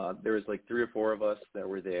there was like 3 or 4 of us that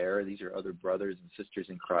were there. These are other brothers and sisters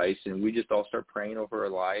in Christ, and we just all start praying over her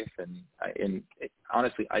life. And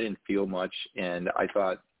honestly, I didn't feel much, and I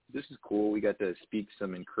thought, this is cool. We got to speak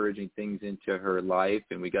some encouraging things into her life,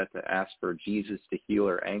 and we got to ask for Jesus to heal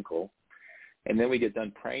her ankle. And then we get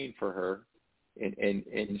done praying for her,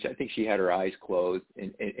 and I think she had her eyes closed,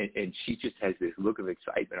 and she just has this look of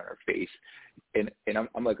excitement on her face. And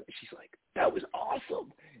I'm like, she's like, that was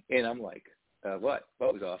awesome. And I'm like, what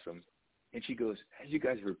was awesome? And she goes, as you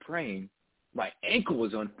guys were praying, my ankle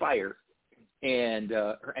was on fire, and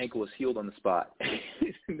her ankle was healed on the spot.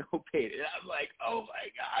 No pain. And I'm like, oh my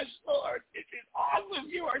gosh, Lord, this is awesome.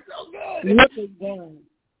 You are so good. Look at God.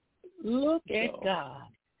 Look at God.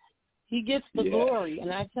 He gets the glory.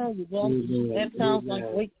 And I tell you, that sounds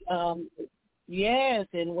like yes,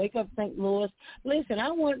 and Wake Up St. Louis. Listen,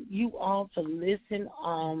 I want you all to listen,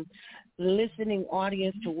 listening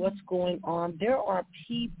audience, to what's going on. There are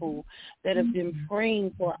people that have been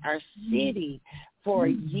praying for our city for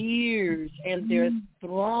years, and they're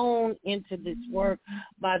thrown into this work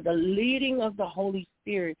by the leading of the Holy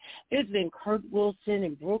Spirit. There's been Kurt Wilson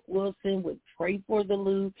and Brooke Wilson would pray for the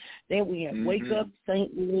Lou. Then we have Wake Up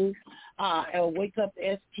St. Louis, Wake Up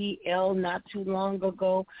STL not too long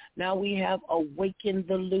ago. Now we have Awaken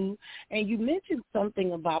the Lou. And you mentioned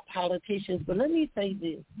something about politicians, but let me say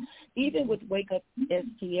this. Even with Wake Up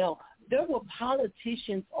STL, there were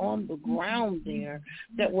politicians on the ground there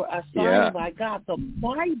that were assigned by God. The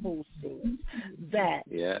Bible says that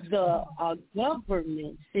the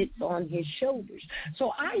government sits on his shoulders.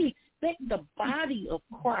 So I expect the body of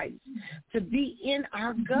Christ to be in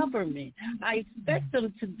our government. I expect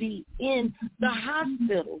them to be in the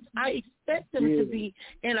hospitals. I expect them to be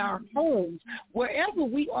in our homes. Wherever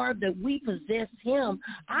we are that we possess him,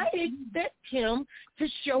 I expect him to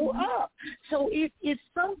show up. So it's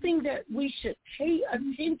something that we should pay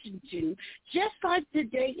attention to, just like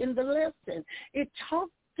today in the lesson. It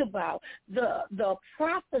talks about the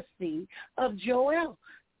prophecy of Joel.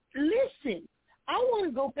 Listen, I want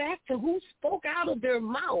to go back to who spoke out of their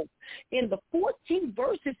mouth. In the 14th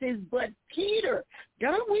verse, it says, but Peter,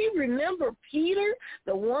 don't we remember Peter,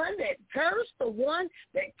 the one that cursed, the one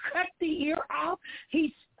that cut the ear off?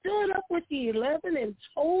 He stood up with the 11 and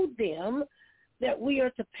told them that we are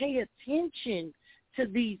to pay attention to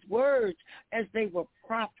these words as they were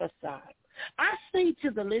prophesied. I say to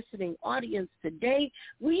the listening audience today,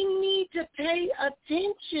 we need to pay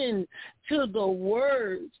attention to the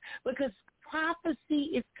words, because prophecy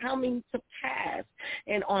is coming to pass.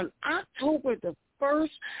 And on October the 1st,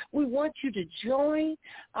 we want you to join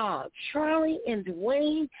Charlie and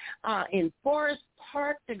Dwayne in Forest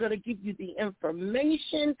Park. They're going to give you the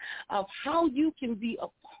information of how you can be a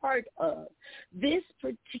part of this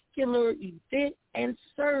particular event and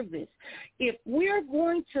service. If we're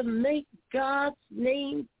going to make God's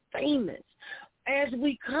name famous, as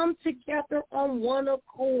we come together on one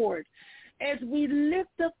accord, as we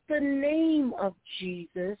lift up the name of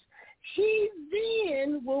Jesus, he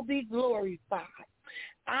then will be glorified.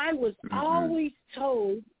 I was always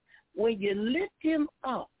told, when you lift him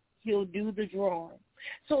up, he'll do the drawing.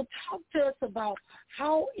 So talk to us about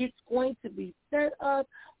how it's going to be set up.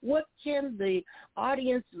 What can the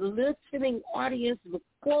audience, listening audience, look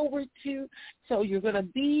forward to? So you're going to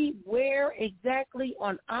be where exactly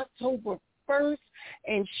on October 1st,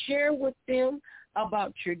 and share with them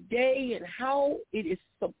about your day and how it is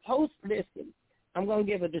supposed to. Listen, I'm going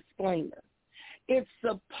to give a disclaimer. It's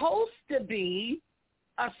supposed to be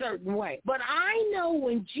a certain way. But I know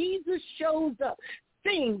when Jesus shows up,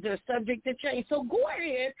 things are subject to change. So go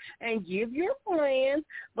ahead and give your plan,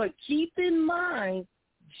 but keep in mind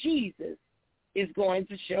Jesus is going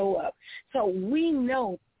to show up. So we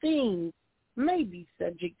know things may be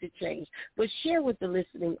subject to change, but share with the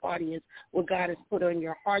listening audience what God has put on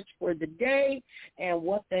your hearts for the day and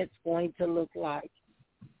what that's going to look like.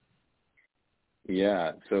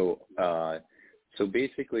 Yeah, so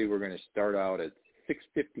basically we're going to start out at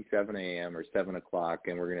 6:57 a.m. or 7 o'clock,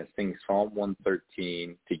 and we're going to sing Psalm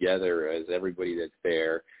 113 together as everybody that's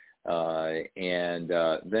there. And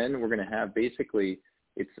then we're going to have basically,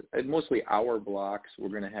 it's mostly hour blocks.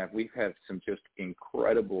 We have some just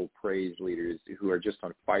incredible praise leaders who are just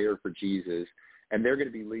on fire for Jesus, and they're going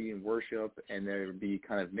to be leading worship, and there'll be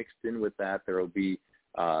kind of mixed in with that. There will be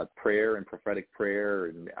prayer and prophetic prayer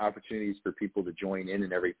and opportunities for people to join in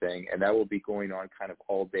and everything, and that will be going on kind of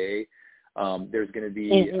all day. There's going to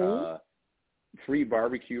be free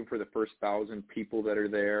barbecue for the first 1,000 people that are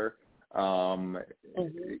there. And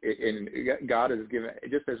God has given,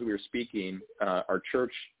 just as we were speaking, our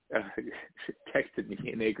church texted me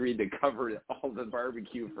and they agreed to cover all the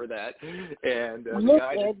barbecue for that. And the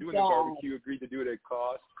guy that's doing the barbecue agreed to do it at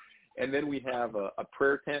cost. And then we have a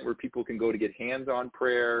prayer tent where people can go to get hands-on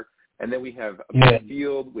prayer. And then we have a big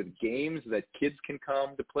field with games that kids can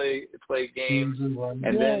come to play games.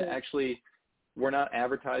 And then actually, we're not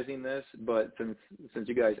advertising this, but since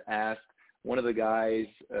you guys asked, one of the guys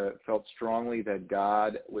felt strongly that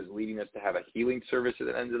God was leading us to have a healing service at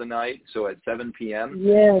the end of the night. So at 7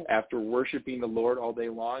 p.m., after worshiping the Lord all day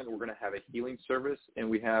long, we're going to have a healing service. And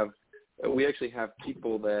we actually have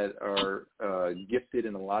people that are gifted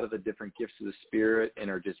in a lot of the different gifts of the Spirit and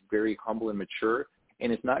are just very humble and mature.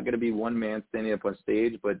 And it's not going to be one man standing up on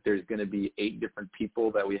stage, but there's going to be 8 different people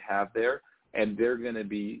that we have there. And they're going to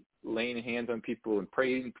be laying hands on people and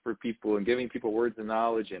praying for people and giving people words of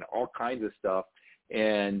knowledge and all kinds of stuff.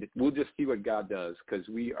 And we'll just see what God does, because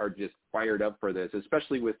we are just fired up for this,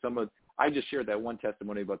 especially with I just shared that one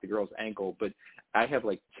testimony about the girl's ankle, but I have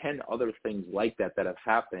like 10 other things like that have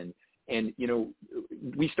happened. And,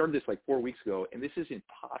 we started this like 4 weeks ago, and this is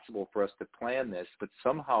impossible for us to plan this, but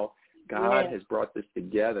somehow God has brought this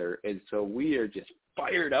together. And so we are just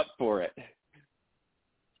fired up for it.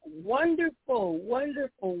 Wonderful,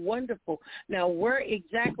 wonderful, wonderful. Now, where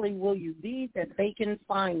exactly will you be that they can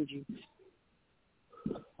find you?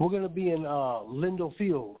 We're going to be in Lindell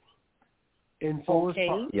Field in Forest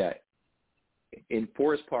Park. Yeah, in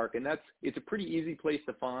Forest Park, and it's a pretty easy place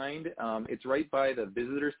to find. It's right by the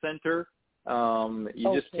visitor center.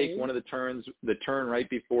 You just take one of the turn right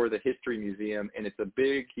before the History Museum, and it's a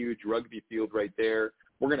big, huge rugby field right there.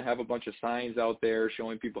 We're going to have a bunch of signs out there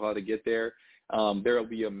showing people how to get there. There will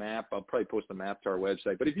be a map. I'll probably post a map to our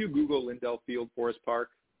website. But if you Google Lindell Field Forest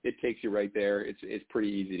Park, it takes you right there. It's pretty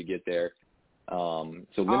easy to get there. So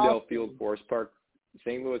Lindell Field Forest Park,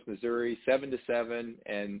 St. Louis, Missouri, 7 to 7.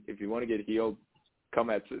 And if you want to get healed,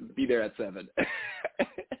 be there at 7.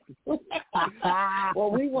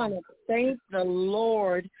 Well, we want to thank the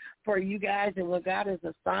Lord for you guys and what God has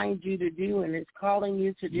assigned you to do and is calling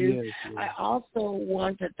you to do. Yes. I also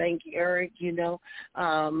want to thank Eric,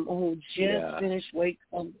 who just finished Wake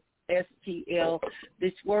Up STL.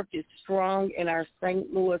 This work is strong in our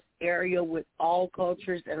St. Louis area with all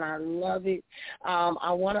cultures, and I love it.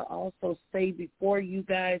 I want to also say before you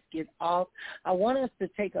guys get off, I want us to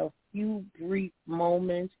take a few brief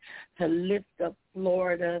moments to lift up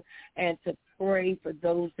Florida and to pray for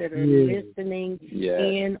those that are listening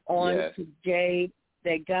in on today,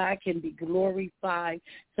 that God can be glorified.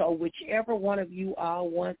 So whichever one of you all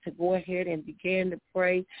want to go ahead and begin to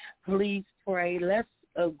pray, please pray. Let's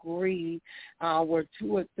agree where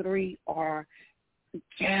 2 or 3 are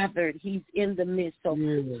gathered, he's in the midst. So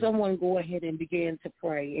someone go ahead and begin to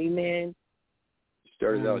pray. Amen.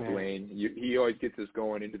 Started out, Dwayne. He always gets us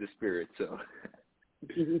going into the Spirit. So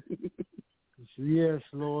yes,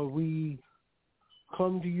 Lord, we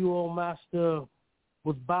come to you, O Master,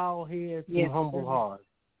 with bowed heads and humble hearts.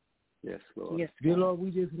 Yes, Lord. Yes, dear Lord, we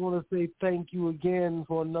just want to say thank you again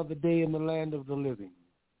for another day in the land of the living.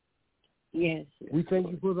 Yes. We thank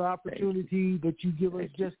you for the opportunity that you give us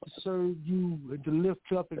just to serve you and to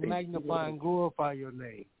lift up and magnify and glorify your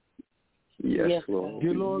name. Yes, Lord.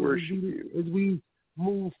 Dear Lord, as we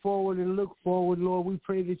move forward and look forward, Lord, we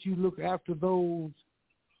pray that you look after those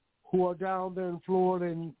who are down there in Florida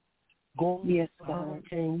and going through the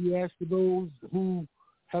hurricane. We ask for those who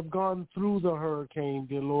have gone through the hurricane,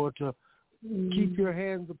 dear Lord, to keep your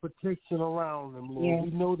hands of protection around them, Lord. Yes.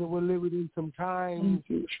 We know that we're living in some times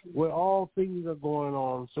where all things are going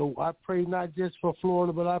on. So I pray not just for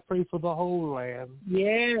Florida, but I pray for the whole land.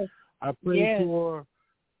 Yes. I pray for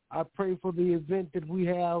the event that we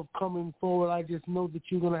have coming forward. I just know that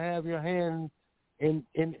you're going to have your hand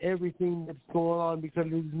in everything that's going on, because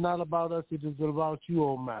it's not about us, it is about you,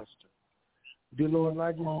 oh Master. Dear Lord, and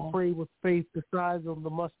I just pray with faith the size of the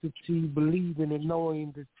mustard seed, believing and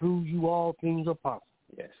knowing that through you all things are possible.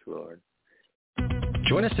 Yes, Lord.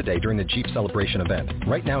 Join us today during the Jeep Celebration event.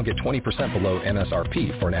 Right now, get 20% below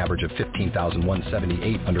MSRP for an average of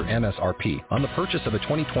 $15,178 under MSRP on the purchase of a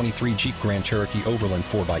 2023 Jeep Grand Cherokee Overland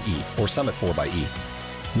 4xE or Summit 4xE.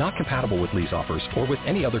 Not compatible with lease offers or with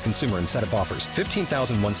any other consumer incentive offers.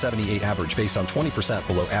 $15,178 average based on 20%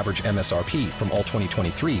 below average MSRP from all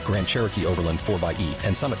 2023 Grand Cherokee Overland 4xE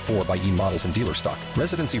and Summit 4xE models in dealer stock.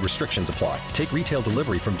 Residency restrictions apply. Take retail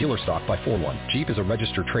delivery from dealer stock by 4/1. Jeep is a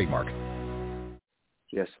registered trademark.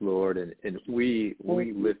 Yes, Lord, and we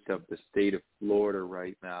lift up the state of Florida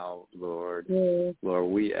right now, Lord. Yes. Lord,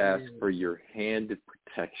 we ask for your hand of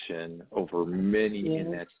protection over many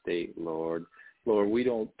in that state, Lord. Lord, we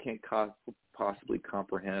can't possibly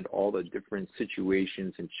comprehend all the different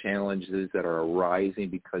situations and challenges that are arising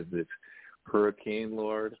because of this hurricane,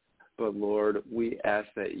 Lord. But, Lord, we ask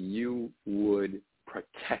that you would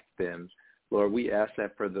protect them. Lord, we ask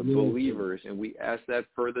that for the believers, and we ask that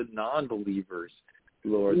for the non-believers,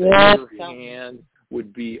 Lord, that your hand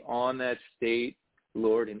would be on that state,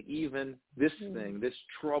 Lord, and even this thing, this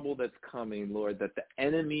trouble that's coming, Lord, that the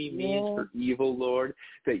enemy means for evil, Lord,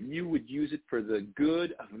 that you would use it for the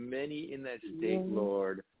good of many in that state,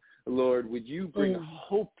 Lord. Lord, would you bring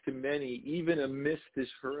hope to many, even amidst this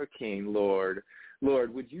hurricane, Lord?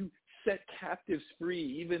 Lord, would you set captives free,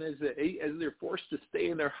 even as they're forced to stay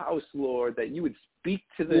in their house, Lord, that you would speak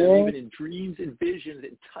to them even in dreams and visions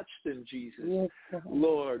and touch them, Jesus.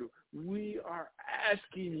 Lord, we are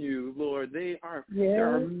asking you, Lord, there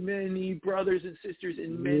are many brothers and sisters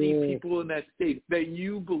and many people in that state that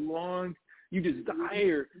you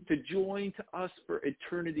desire to join to us for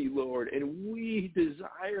eternity, Lord, and we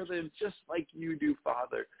desire them just like you do,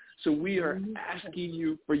 Father. So we are asking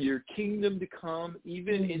you for your kingdom to come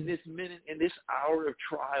even in this minute, in this hour of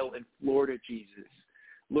trial in Florida, Jesus.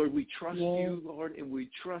 Lord, we trust you, Lord, and we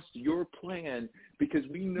trust your plan because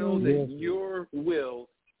we know that your will,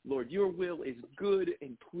 Lord, your will is good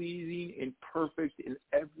and pleasing and perfect in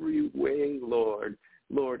every way, Lord.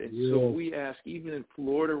 Lord, and so we ask, even in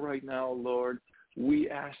Florida right now, Lord, we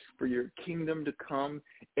ask for your kingdom to come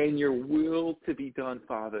and your will to be done,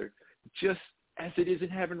 Father. Just as it is in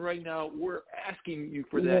heaven right now, we're asking you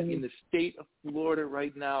for that in the state of Florida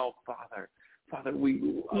right now, Father. Father, we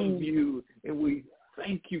love you, and we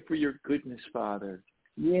thank you for your goodness, Father.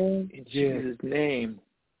 In Jesus' name.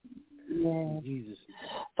 Jesus.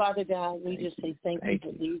 Father God, we just say thank you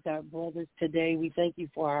for these, our brothers today. We thank you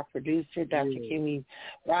for our producer, Dr. Kimmy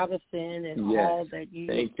Robinson, and all that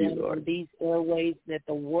you've done on these airways, that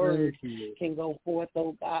the word can go forth,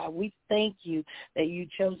 oh God. We thank you that you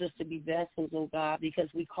chose us to be vessels, oh God, because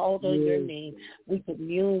we called on your name. We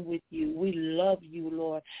commune with you. We love you,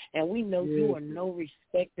 Lord, and we know you are no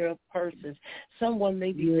respecter of persons. Someone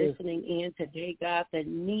may be listening in today, God, that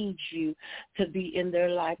needs you to be in their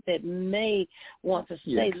life, that may want to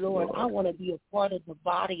say, Lord, I want to be a part of the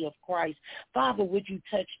body of Christ. Father, would you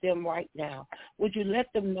touch them right now? Would you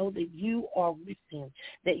let them know that you are with them,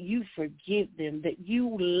 that you forgive them, that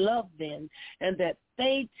you love them, and that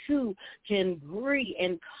they too can agree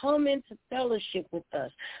and come into fellowship with us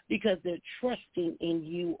because they're trusting in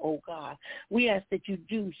you, oh God. We ask that you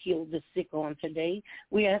do heal the sick on today.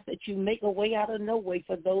 We ask that you make a way out of no way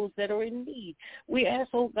for those that are in need. We ask,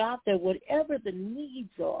 oh God, that whatever the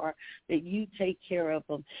needs are, that you take care of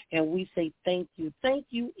them. And we say thank you. Thank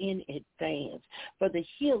you in advance for the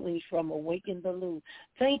healings from Awaken the Loop.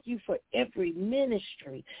 Thank you for every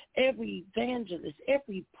ministry, every evangelist,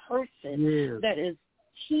 every person that is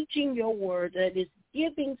teaching your word, that is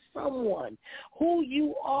giving someone who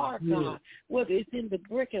you are, God, whether it's in the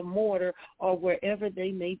brick and mortar or wherever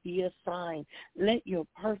they may be assigned. Let your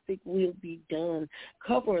perfect will be done.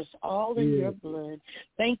 Cover us all in your blood.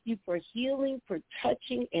 Thank you for healing, for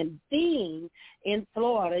touching, and being in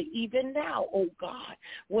Florida even now, oh God,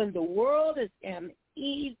 when the world is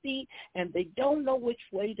uneasy and they don't know which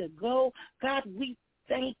way to go. God, we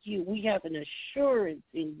thank you. We have an assurance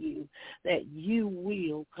in you that you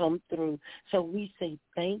will come through. So we say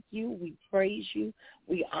thank you. We praise you.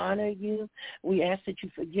 We honor you. We ask that you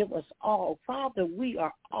forgive us all. Father, we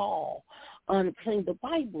are all unclean. The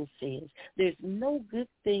Bible says there's no good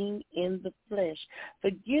thing in the flesh.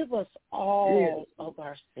 Forgive us all of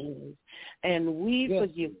our sins, and we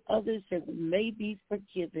forgive others that we may be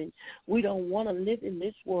forgiven. We don't want to live in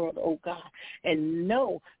this world, oh God, and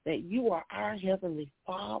know that you are our Heavenly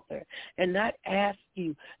Father, and not ask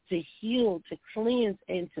you to heal, to cleanse,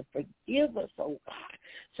 and to forgive us, oh God.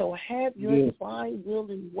 So have your divine will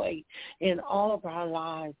and way in all of our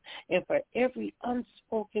lives. And for every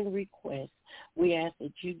unspoken request, we ask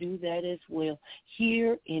that you do that as well.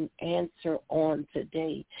 Hear and answer on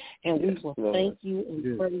today. And we will thank you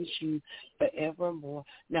and praise you forevermore.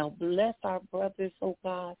 Now bless our brothers, oh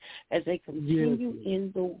God, as they continue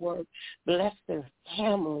in the work. Bless their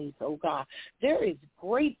families, oh God. There is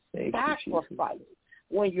great sacrifice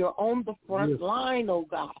when you're on the front line, oh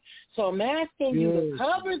God. So I'm asking you to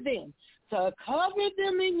cover them. To cover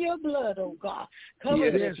them in your blood, oh God.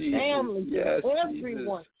 Cover their families,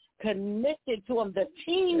 everyone connected to them, the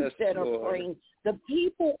teams that are praying, the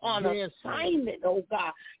people on assignment, oh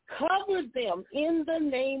God. Cover them in the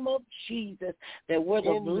name of Jesus, that where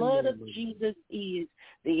the blood of Jesus is,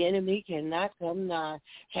 the enemy cannot come nigh.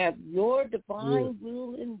 Have your divine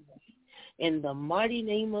will and way. In the mighty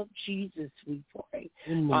name of Jesus we pray.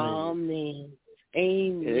 Amen. Amen.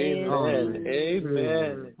 Amen.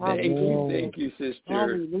 Amen. Thank you, sister.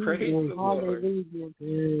 Hallelujah. Praise the Lord.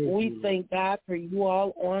 We thank God for you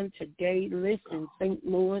all on today. Listen, St.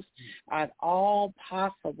 Louis, at all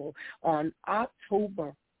possible, on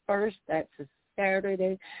October 1st, that's a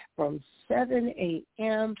Saturday, from 7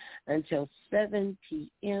 a.m. until 7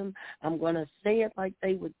 p.m. I'm going to say it like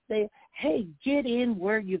they would say, hey, get in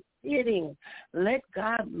where you fit in. Let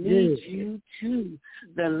God lead you to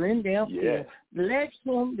the Lindell Field. Let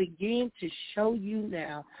him begin to show you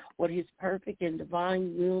now what his perfect and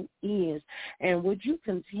divine will is. And would you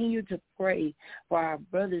continue to pray for our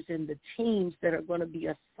brothers and the teams that are going to be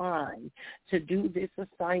assigned to do this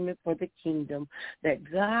assignment for the kingdom, that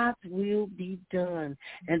God's will be done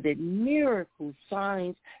and that miracles,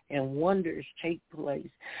 signs, and wonders take place.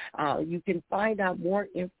 You can find out more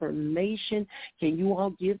information. Can you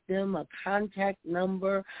all give them a contact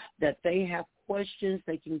number that they have questions,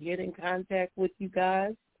 they can get in contact with you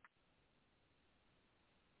guys?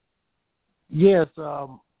 Yes, I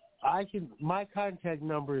can. My contact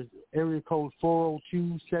number is area code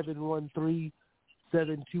 402-713-7215.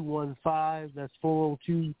 That's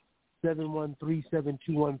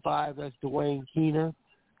 402-713-7215. That's Dwayne Keener.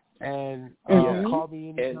 And call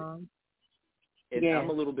me anytime. And I'm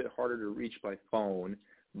a little bit harder to reach by phone,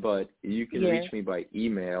 but you can reach me by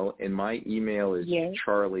email, and my email is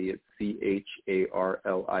Charlie, it's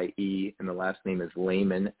Charlie, and the last name is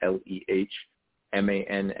Lehman,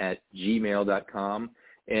 Lehman @gmail.com.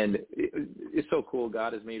 And it's so cool.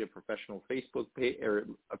 God has made a professional Facebook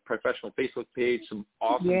page, some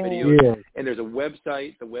awesome videos, and there's a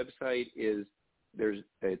website. The website is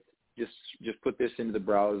just put this into the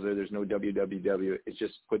browser. There's no www. It's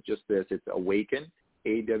just put just this. It's Awaken,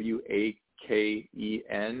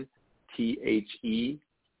 AWAKEN THE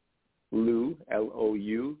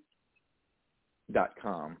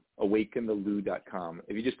LOU.com, awakenthelou.com.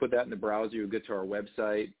 If you just put that in the browser, you'll get to our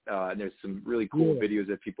website, and there's some really cool videos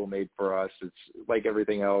that people made for us. It's like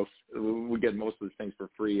everything else. We get most of these things for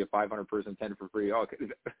free, a 500-person tent for free. Oh,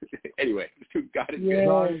 anyway, God is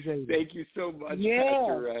good. Thank you so much,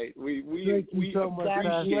 Pastor Wright. We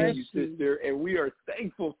appreciate you, sister, and we are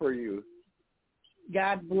thankful for you.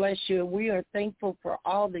 God bless you. We are thankful for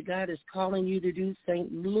all that God is calling you to do.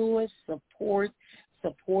 St. Louis, support.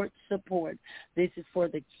 This is for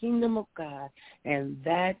the kingdom of God, and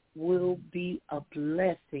that will be a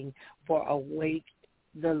blessing for Awake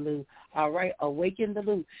the Lou. All right, Awaken the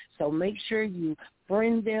Lou. So make sure you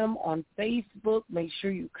friend them on Facebook. Make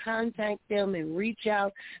sure you contact them and reach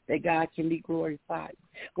out that God can be glorified.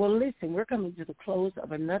 Well, listen, we're coming to the close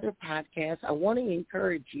of another podcast. I want to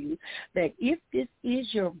encourage you that if this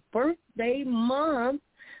is your birthday month,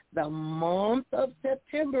 the month of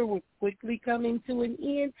September, we're quickly coming to an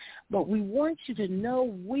end, but we want you to know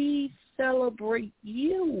we celebrate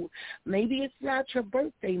you. Maybe it's not your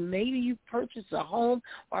birthday. Maybe you purchased a home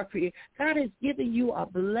or career. God has given you a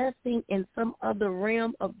blessing in some other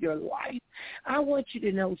realm of your life. I want you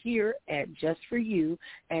to know here at Just For You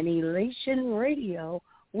and Elation Radio,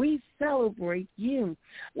 we celebrate you.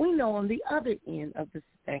 We know on the other end of the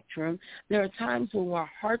spectrum, there are times when our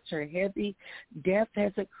hearts are heavy, death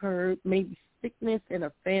has occurred, maybe sickness in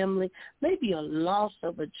a family, maybe a loss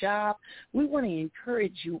of a job. We want to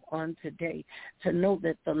encourage you on today to know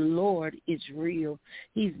that the Lord is real.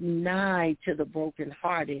 He's nigh to the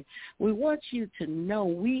brokenhearted. We want you to know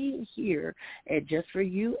we here at Just For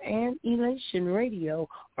You and Elation Radio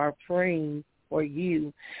are praying for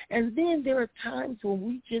you. And then there are times when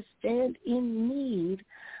we just stand in need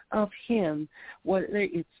of him, whether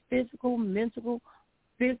it's physical, mental,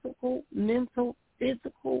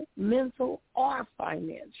 or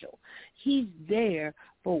financial. He's there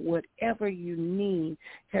for whatever you need.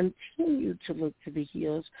 Continue to look to the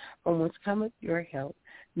hills from whence cometh your help,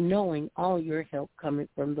 knowing all your help cometh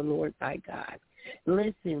from the Lord thy God.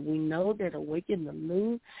 Listen, we know that Awaken the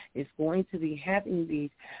Moon is going to be having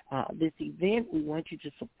this event. We want you to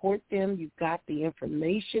support them. You've got the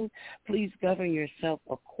information. Please govern yourself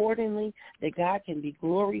accordingly, that God can be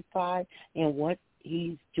glorified in what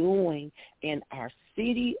he's doing in our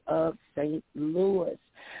city of St. Louis.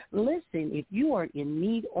 Listen, if you are in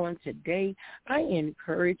need on today, I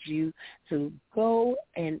encourage you to go,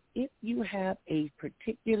 and if you have a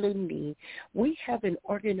particular need, we have an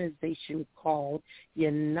organization called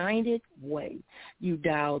United Way. You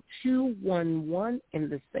dial 211 in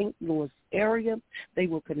the St. Louis area. They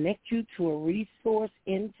will connect you to a resource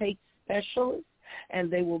intake specialist,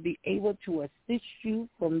 and they will be able to assist you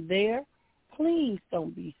from there. Please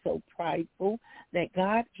don't be so prideful that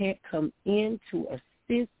God can't come in to assist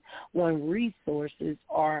when resources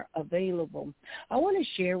are available. I want to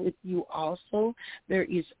share with you also, there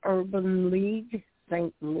is Urban League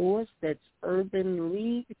St. Louis. That's Urban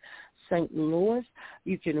League St. Louis.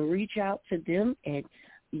 You can reach out to them at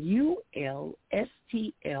ulstl.com.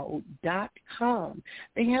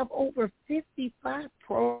 They have over 55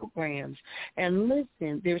 programs. And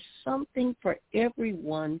listen, there's something for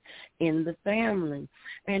everyone in the family.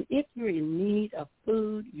 And if you're in need of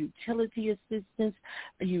food, utility assistance,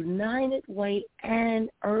 United Way and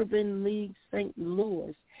Urban League St.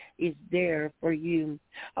 Louis is there for you.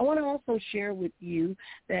 I want to also share with you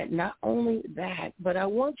that not only that, but I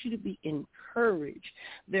want you to be encouraged.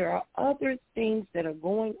 There are other things that are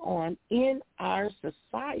going on in our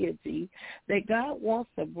society that God wants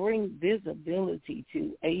to bring visibility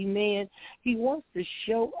to. Amen. He wants to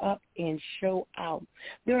show up and show out.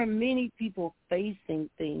 There are many people facing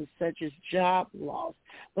things such as job loss,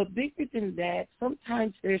 but bigger than that,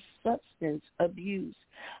 sometimes there's substance abuse.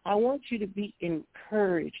 I want you to be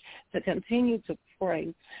encouraged to continue to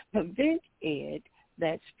pray. Prevent Ed,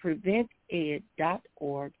 that's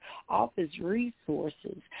prevented.org, offers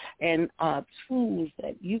resources and tools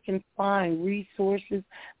that you can find, resources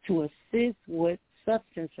to assist with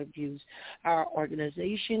substance abuse. Our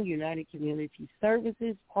organization, United Community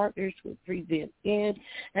Services, partners with Prevent Ed,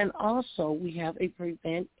 and also we have a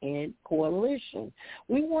Prevent Ed coalition.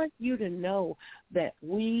 We want you to know that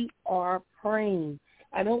we are praying.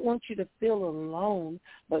 I don't want you to feel alone,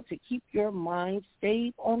 but to keep your mind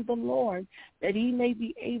stayed on the Lord, that he may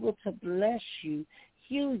be able to bless you,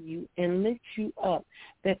 heal you, and lift you up,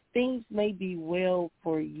 that things may be well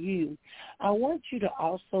for you. I want you to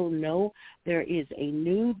also know there is a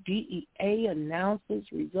new DEA announces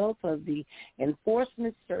results of the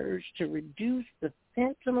enforcement surge to reduce the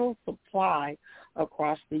fentanyl supply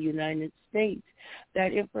across the United States.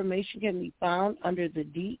 That information can be found under the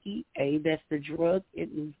DEA, that's the Drug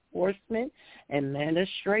Enforcement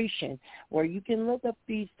Administration, where you can look up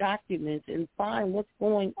these documents and find what's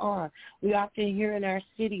going on. We often hear in our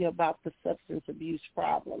city about the substance abuse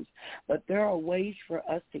problems, but there are ways for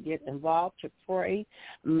us to get involved, to pray.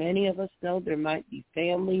 Many of us know there might be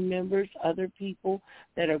family members, other people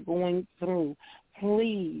that are going through.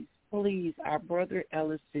 Please, our brother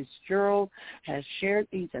Ellis Fitzgerald has shared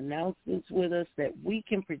these announcements with us that we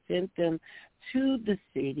can present them to the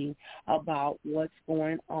city about what's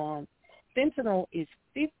going on. Fentanyl is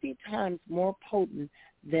 50 times more potent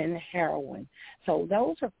than heroin. So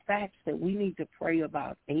those are facts that we need to pray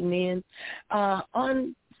about. Amen.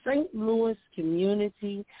 On St. Louis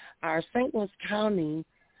community, our St. Louis County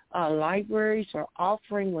libraries are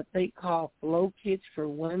offering what they call flow kits for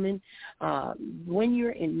women. When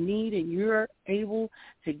you're in need and you're able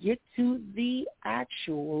to get to the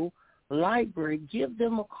actual library, give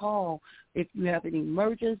them a call if you have an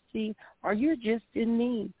emergency or you're just in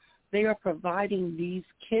need. They are providing these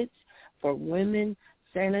kits for women,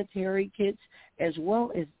 sanitary kits, as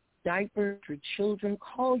well as diapers for children.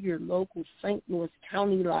 Call your local St. Louis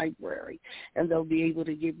County Library, and they'll be able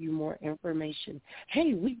to give you more information.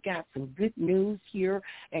 Hey, we've got some good news here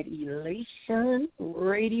at Elation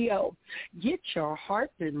Radio. Get your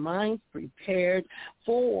hearts and minds prepared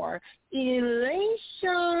for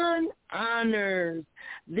Elation Honors.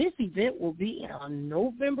 This event will be on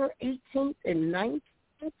November 18th and 19th.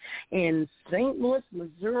 In St. Louis,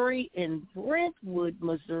 Missouri, in Brentwood,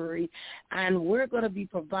 Missouri, and we're going to be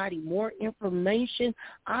providing more information.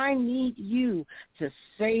 I need you to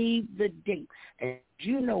save the date. And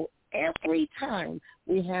you know, every time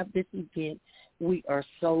we have this event, we are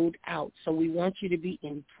sold out. So we want you to be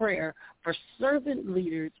in prayer for servant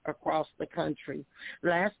leaders across the country.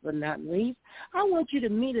 Last but not least, I want you to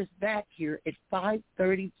meet us back here at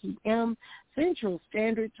 5:30 p.m. Central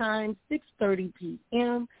Standard Time, 6:30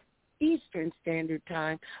 p.m. Eastern Standard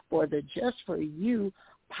Time for the Just For You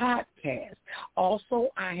podcast. Also,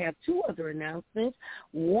 I have two other announcements,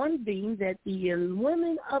 one being that the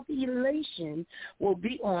Women of Elation will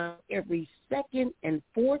be on every second and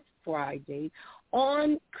fourth Friday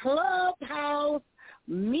on Clubhouse.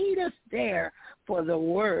 Meet us there for the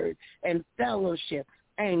word and fellowship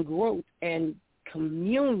and growth and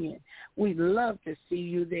communion. We'd love to see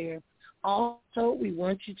you there. Also, we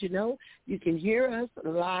want you to know you can hear us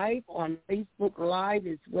live on Facebook Live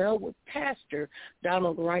as well with Pastor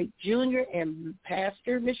Donald Wright Jr. and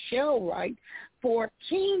Pastor Michele Wright for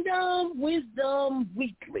Kingdom Wisdom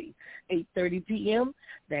Weekly, 8:30 p.m.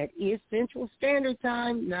 That is Central Standard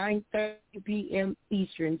Time, 9:30 p.m.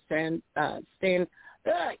 Eastern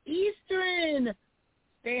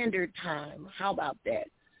Standard Time. How about that?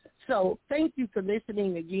 So thank you for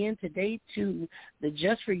listening again today to the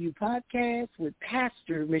Just For You podcast with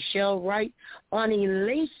Pastor Michele Wright on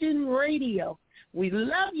Elation Radio. We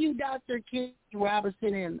love you, Dr. Ken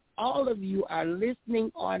Robinson, and all of you, our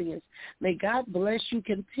listening audience. May God bless you.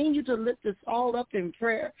 Continue to lift us all up in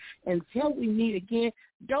prayer. Until we meet again,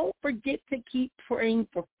 don't forget to keep praying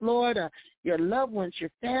for Florida, your loved ones,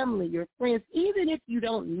 your family, your friends. Even if you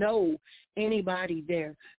don't know anybody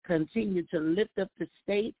there, continue to lift up the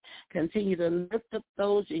state. Continue to lift up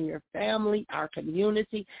those in your family, our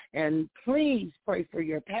community, and please pray for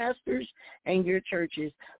your pastors and your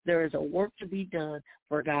churches. There is a work to be done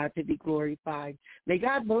for God to be glorified. May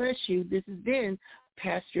God bless you. This has been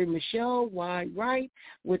Pastor Michele Wright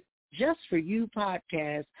with Just For You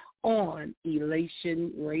podcast on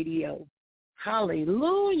Elation Radio.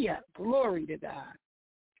 Hallelujah. Glory to God.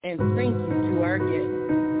 And thank you to our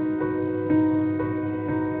guests.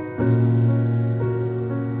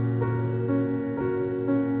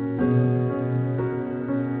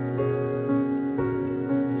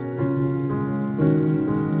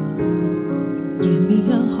 Give me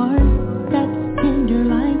a heart that's tender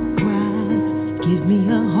like grass. Give me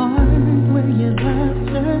a heart where your love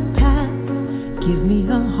surpass. Give me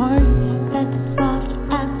a heart that's soft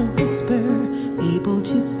as a whisper, able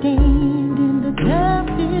to stand in the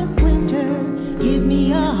toughest winter. Give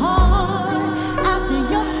me a heart after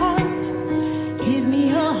your heart. Give me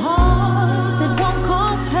a heart that won't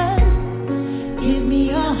cause hurt. Give me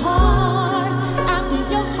a heart after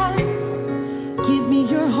your heart. Give me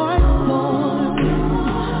your heart, Lord.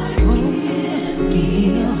 Give me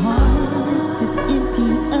a heart that's empty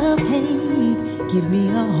of hate. Give me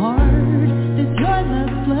a heart that's your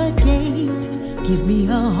love floodgate. Give me a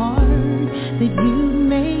heart that you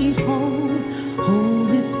made whole.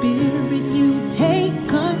 Holy Spirit, you take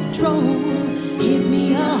control. Give me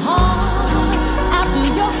a heart after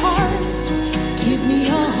your heart. Give me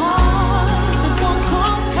a heart that won't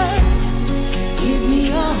cause hurt. Give me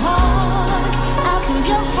a heart after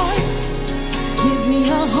your heart. Give me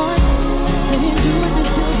a heart that endures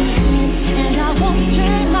until the end. And I won't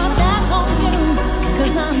turn my back on you,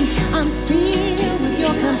 'cause I'm filled with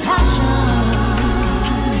your compassion.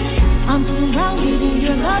 I'm surrounded in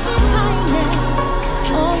your loving kindness.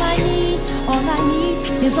 All I need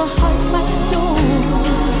is a heart like yours.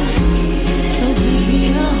 So give me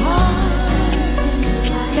a heart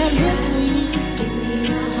that lives for you,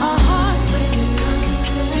 a heart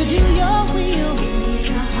to do your will,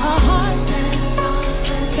 a heart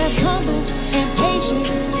that's humble and patient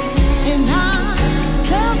and not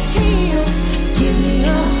self-willed. Give me a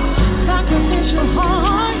sacrificial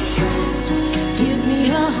heart. Give me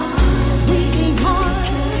a weeping heart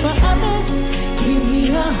for others. Give me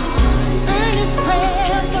a earnest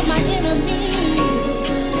prayer for my enemies.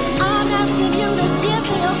 I'm asking you to give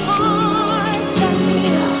me a heart that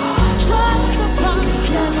will trust the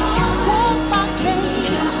process, walk by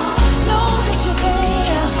faith, know that you're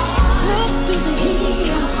there, look through the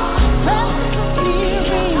years,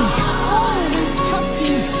 persevering, always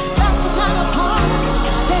trusting. That's the kind of heart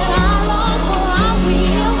that I long for. I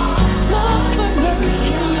will look for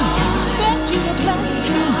mercy, expect you to bless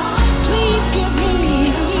me. Please give me,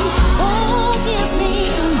 oh give me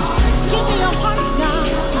a heart, God.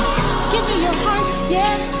 Give me your heart,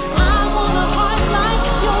 yes. I want a heart like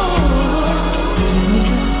yours. Give me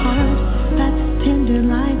a heart that's tender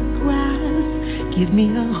like grass. Give me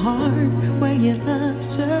a heart where your love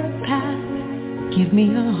surpass. Give me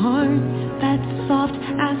a heart that's soft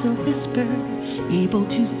as a whisper, able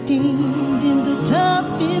to stand in the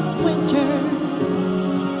toughest winter.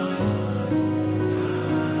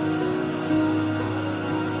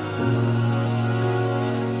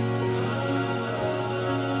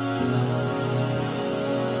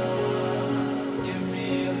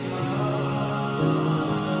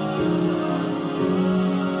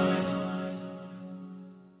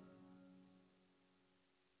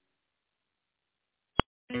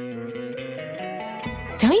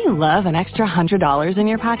 love an extra $100 in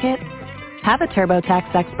your pocket? Have a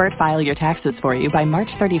TurboTax expert file your taxes for you by March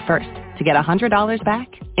 31st to get $100 back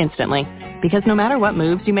instantly. Because no matter what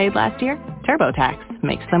moves you made last year, TurboTax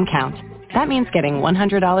makes them count. That means getting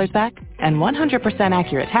 $100 back and 100%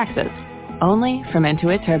 accurate taxes, only from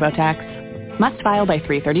Intuit TurboTax. Must file by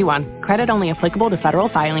 3/31. Credit only applicable to federal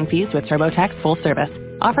filing fees with TurboTax full service.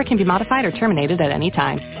 Offer can be modified or terminated at any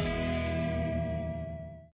time.